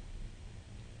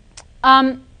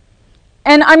 And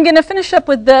I'm going to finish up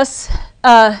with this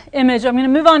image. I'm going to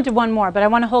move on to one more, but I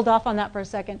want to hold off on that for a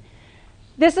second.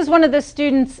 This is one of the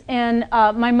students in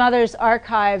my mother's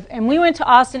archive, and we went to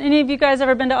Austin. Any of you guys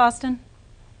ever been to Austin?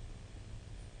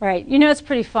 Right. You know it's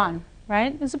pretty fun,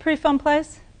 right? It's a pretty fun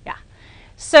place. Yeah.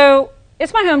 So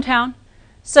it's my hometown.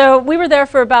 So we were there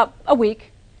for about a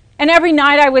week. And every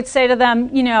night I would say to them,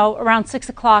 you know, around 6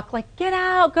 o'clock, like, get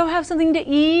out, go have something to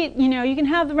eat. You know, you can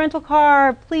have the rental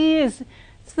car, please.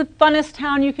 It's the funnest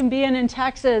town you can be in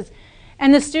Texas.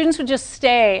 And the students would just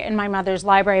stay in my mother's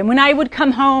library. And when I would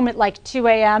come home at like 2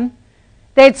 a.m.,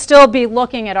 they'd still be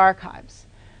looking at archives,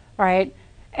 right?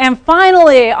 And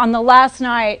finally, on the last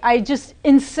night, I just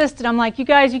insisted. I'm like, you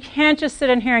guys, you can't just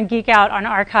sit in here and geek out on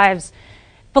archives.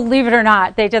 Believe it or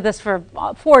not, they did this for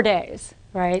 4 days,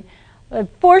 right? I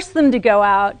forced them to go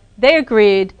out. They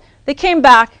agreed. They came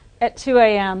back at 2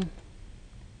 a.m.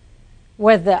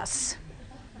 with this.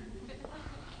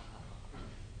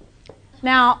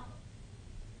 Now,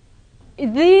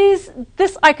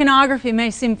 this iconography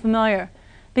may seem familiar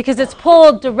because it's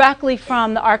pulled directly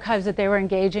from the archives that they were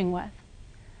engaging with.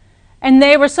 And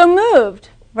they were so moved,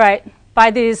 right,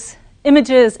 by these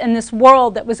images and this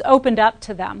world that was opened up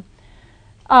to them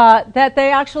that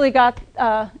they actually got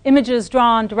images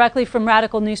drawn directly from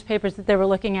radical newspapers that they were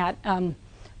looking at,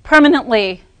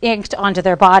 permanently inked onto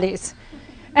their bodies.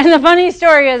 And the funny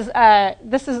story is,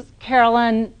 this is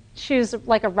Carolyn. She was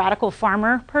like a radical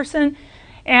farmer person.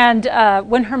 And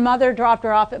when her mother dropped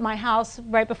her off at my house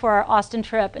right before our Austin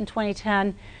trip in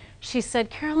 2010, she said,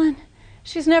 Carolyn,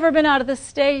 she's never been out of the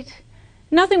state.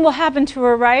 Nothing will happen to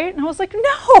her, right? And I was like,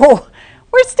 no,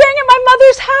 we're staying at my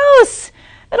mother's house.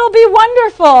 It'll be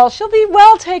wonderful. She'll be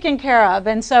well taken care of.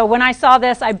 And so when I saw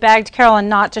this, I begged Carolyn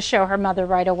not to show her mother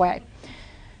right away.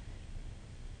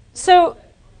 So,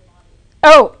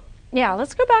 oh, yeah,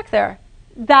 let's go back there.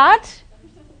 That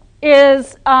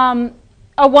is a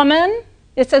woman.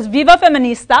 It says Viva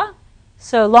Feminista,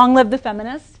 so long live the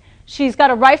feminist. She's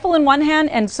got a rifle in one hand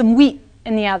and some wheat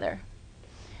in the other.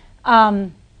 I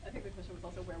think the question was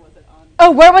also where was it on?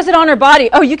 Oh, where was it on her body?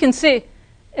 Oh, you can see.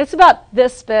 It's about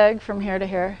this big from here to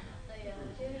here.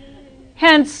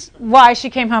 Hence why she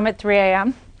came home at 3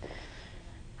 a.m.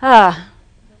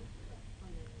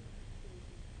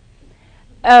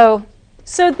 Oh,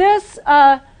 so this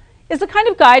is a kind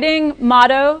of guiding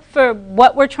motto for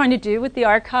what we're trying to do with the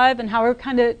archive and how we're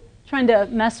kind of trying to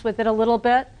mess with it a little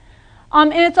bit.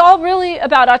 And it's all really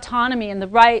about autonomy and the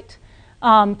right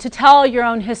to tell your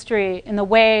own history in the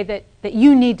way that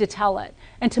you need to tell it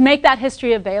and to make that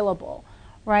history available,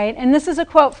 right? And this is a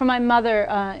quote from my mother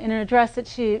in an address that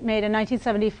she made in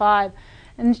 1975.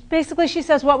 And basically she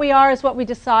says, what we are is what we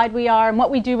decide we are, and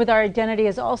what we do with our identity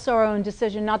is also our own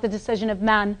decision, not the decision of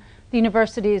men, the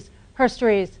universities,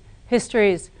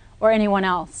 histories, or anyone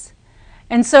else.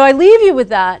 And so I leave you with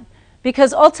that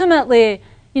because ultimately,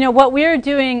 you know, what we're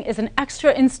doing is an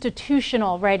extra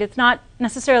institutional, right? It's not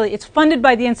necessarily, it's funded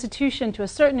by the institution to a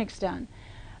certain extent,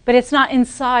 but it's not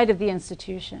inside of the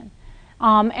institution.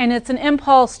 And it's an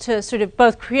impulse to sort of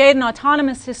both create an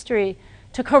autonomous history,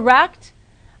 to correct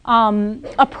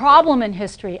a problem in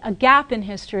history, a gap in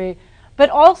history, but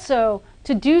also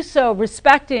to do so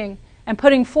respecting and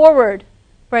putting forward,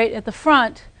 right, at the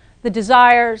front, the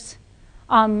desires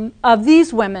of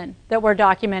these women that we're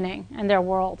documenting in their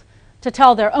world, to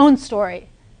tell their own story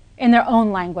in their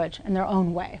own language, in their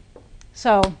own way.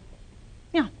 So,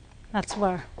 yeah, that's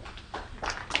where.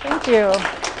 Thank you.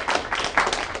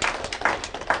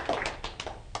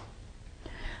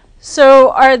 So,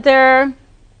 are there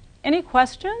any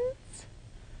questions?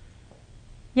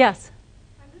 Yes?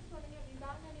 I'm just wondering, have you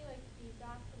gotten any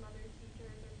feedback from other teachers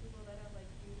or people that have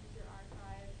used your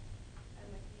archive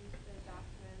and used the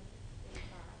documents in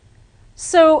class?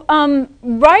 So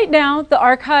right now, the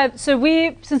archive, so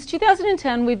since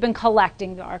 2010, we've been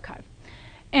collecting the archive.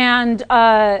 And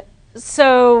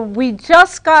so we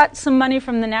just got some money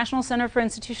from the National Center for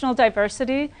Institutional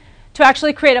Diversity to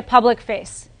actually create a public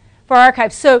face for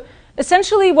archives. So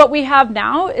essentially what we have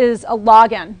now is a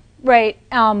login, right,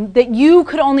 that you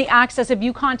could only access if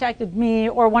you contacted me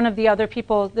or one of the other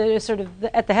people that is sort of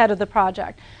at the head of the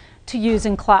project to use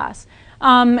in class.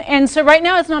 And so right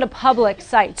now it's not a public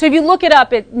site. So if you look it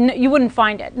up, you wouldn't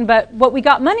find it. But what we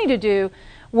got money to do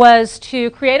was to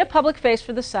create a public face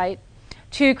for the site,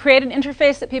 to create an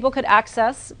interface that people could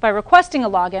access by requesting a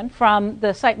login from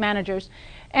the site managers,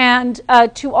 and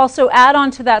to also add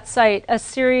onto that site a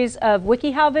series of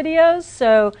WikiHow videos.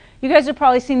 So you guys have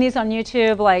probably seen these on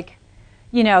YouTube.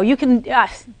 You know, you can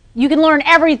learn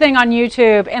everything on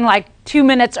YouTube in 2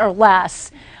 minutes or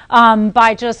less.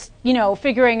 by just,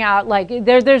 figuring out, like,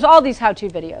 there's all these how-to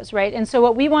videos, right? And so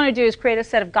what we want to do is create a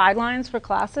set of guidelines for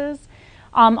classes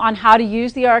on how to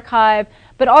use the archive,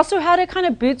 but also how to kind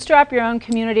of bootstrap your own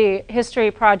community history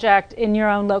project in your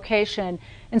own location.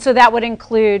 And so that would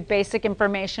include basic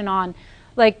information on,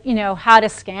 like, how to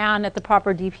scan at the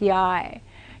proper DPI,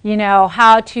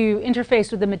 how to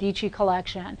interface with the Medici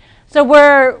collection.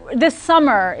 So this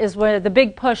summer is where the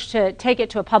big push to take it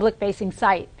to a public-facing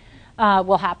site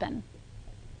will happen.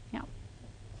 Yeah.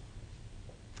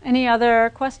 Any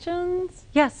other questions?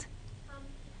 Yes? I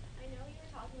know you were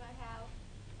talking about how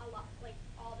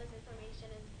all this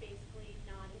information is basically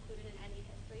not included in any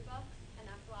history books, and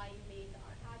that's why you made the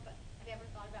archive, but have you ever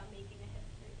thought about making a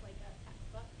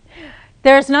textbook?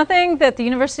 There's nothing that the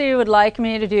university would like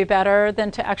me to do better than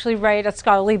to actually write a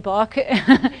scholarly book.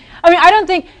 I mean, I don't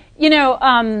think,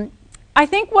 I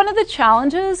think one of the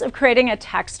challenges of creating a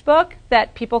textbook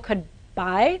that people could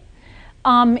buy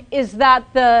is that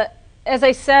as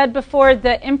I said before,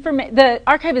 the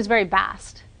archive is very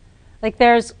vast. Like,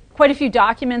 there's quite a few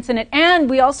documents in it, and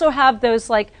we also have those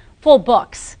like full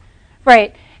books,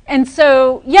 right? And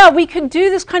so, yeah, we could do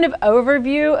this kind of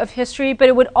overview of history, but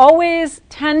it would always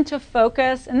tend to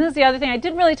focus, and this is the other thing, I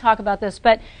didn't really talk about this,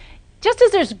 but just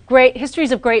as there's great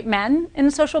histories of great men in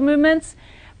the social movements,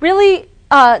 really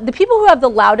the people who have the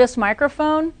loudest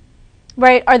microphone,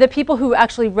 right, are the people who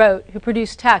actually wrote, who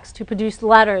produced text, who produced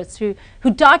letters, who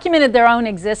documented their own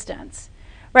existence,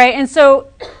 right? And so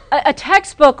a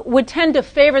textbook would tend to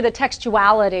favor the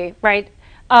textuality, right,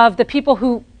 of the people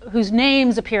whose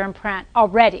names appear in print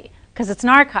already, because it's an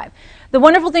archive. The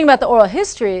wonderful thing about the oral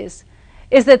histories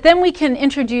is that then we can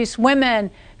introduce women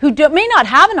who may not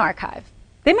have an archive.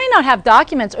 They may not have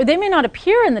documents, or they may not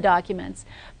appear in the documents,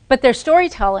 but their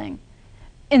storytelling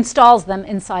installs them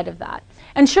inside of that.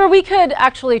 And sure, we could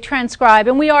actually transcribe,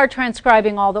 and we are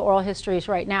transcribing all the oral histories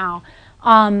right now,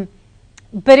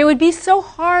 but it would be so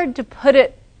hard to put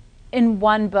it in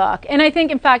one book. And I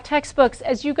think, in fact, textbooks,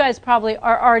 as you guys probably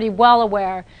are already well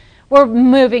aware, we're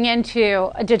moving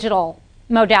into a digital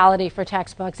modality for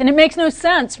textbooks. And it makes no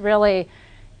sense, really,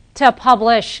 to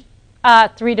publish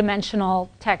three-dimensional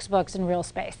textbooks in real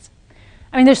space.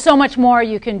 I mean, there's so much more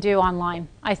you can do online,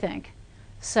 I think.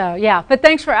 So, yeah, but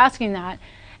thanks for asking that.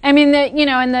 I mean,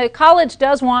 and the college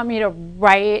does want me to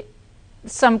write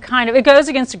some kind of, it goes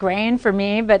against the grain for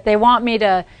me, but they want me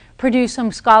to produce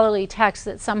some scholarly text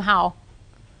that somehow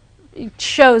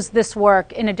shows this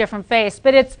work in a different face.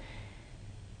 But it's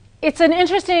an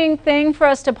interesting thing for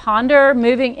us to ponder,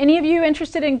 moving. Any of you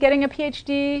interested in getting a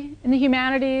PhD in the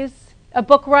humanities, a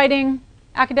book writing,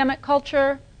 academic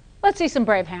culture? Let's see some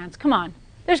brave hands. Come on.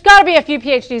 There's got to be a few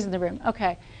PhDs in the room.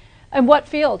 Okay. And what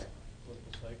field?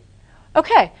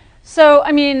 Okay. So,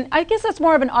 I mean, I guess that's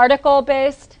more of an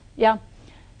article-based. Yeah.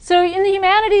 So in the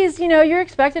humanities, you're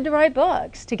expected to write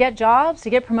books, to get jobs, to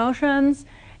get promotions.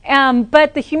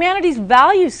 But the humanities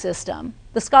value system,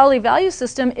 the scholarly value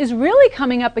system, is really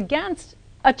coming up against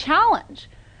a challenge,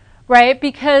 right?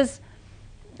 Because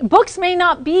books may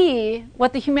not be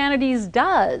what the humanities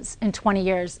does in 20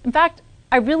 years. In fact,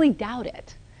 I really doubt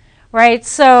it, right?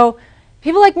 So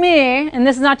people like me, and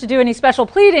this is not to do any special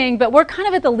pleading, but we're kind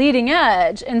of at the leading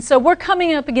edge. And so we're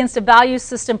coming up against a value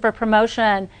system for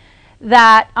promotion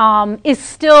that is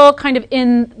still kind of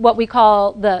in what we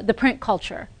call the print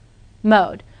culture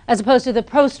mode, as opposed to the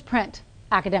post-print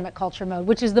academic culture mode,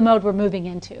 which is the mode we're moving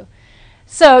into.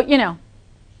 So,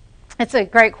 it's a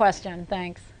great question.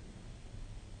 Thanks.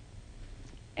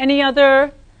 Any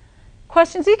other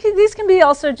questions? These can be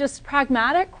also just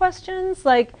pragmatic questions,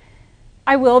 like,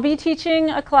 I will be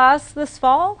teaching a class this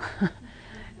fall.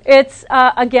 It's,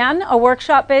 again, a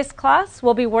workshop-based class.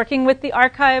 We'll be working with the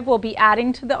archive. We'll be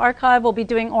adding to the archive. We'll be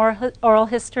doing oral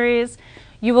histories.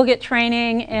 You will get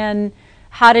training in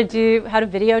how to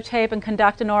videotape and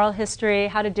conduct an oral history,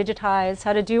 how to digitize,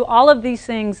 how to do all of these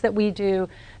things that we do,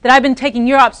 that I've been taking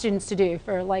UROP students to do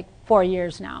for like 4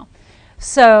 years now.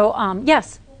 So,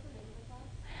 yes?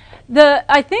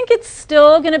 I think it's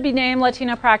still going to be named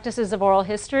Latino Practices of Oral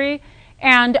History.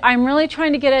 And I'm really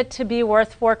trying to get it to be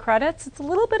worth 4 credits. It's a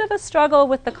little bit of a struggle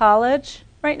with the college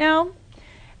right now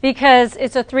because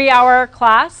it's a 3-hour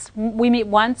class. We meet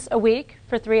once a week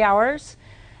for 3 hours.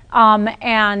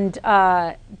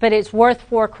 But it's worth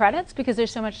 4 credits because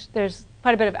there's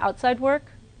quite a bit of outside work.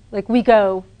 Like, we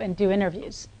go and do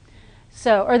interviews.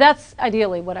 So, or that's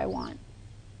ideally what I want.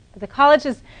 But the college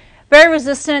is very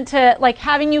resistant to like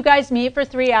having you guys meet for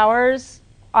 3 hours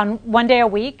on 1 day a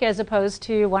week as opposed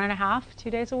to 1.5, 2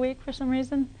 days a week for some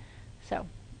reason. So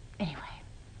anyway,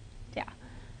 yeah.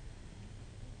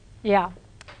 Yeah.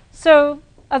 So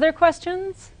other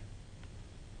questions?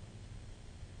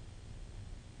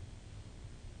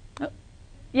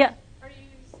 Yeah.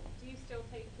 Do you still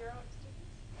take Europe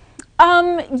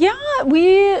students? Yeah,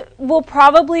 we will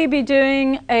probably be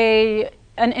doing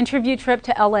an interview trip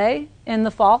to LA in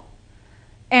the fall.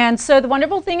 And so the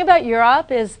wonderful thing about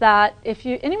Europe is that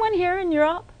anyone here in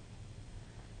Europe?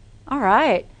 All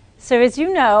right. So as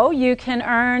you know, you can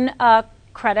earn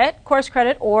course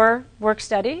credit or work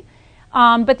study.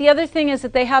 But the other thing is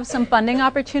that they have some funding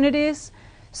opportunities.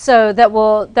 So that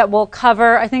will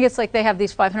cover, I think it's like they have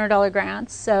these $500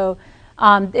 grants. So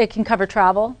it can cover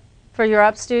travel for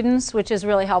Europe students, which is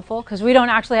really helpful because we don't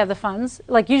actually have the funds.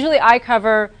 Like usually I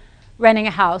cover renting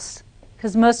a house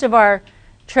because most of our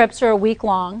trips are a week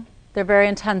long. They're very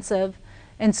intensive.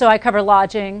 And so I cover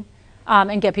lodging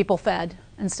and get people fed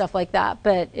and stuff like that.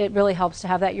 But it really helps to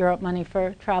have that Europe money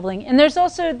for traveling. And there's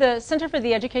also the Center for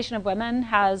the Education of Women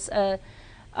has a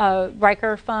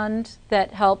Riker fund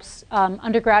that helps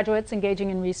undergraduates engaging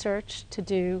in research to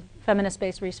do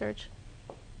feminist-based research.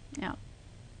 Yeah.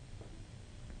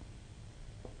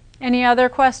 Any other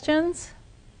questions?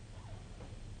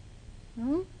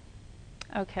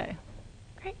 Okay.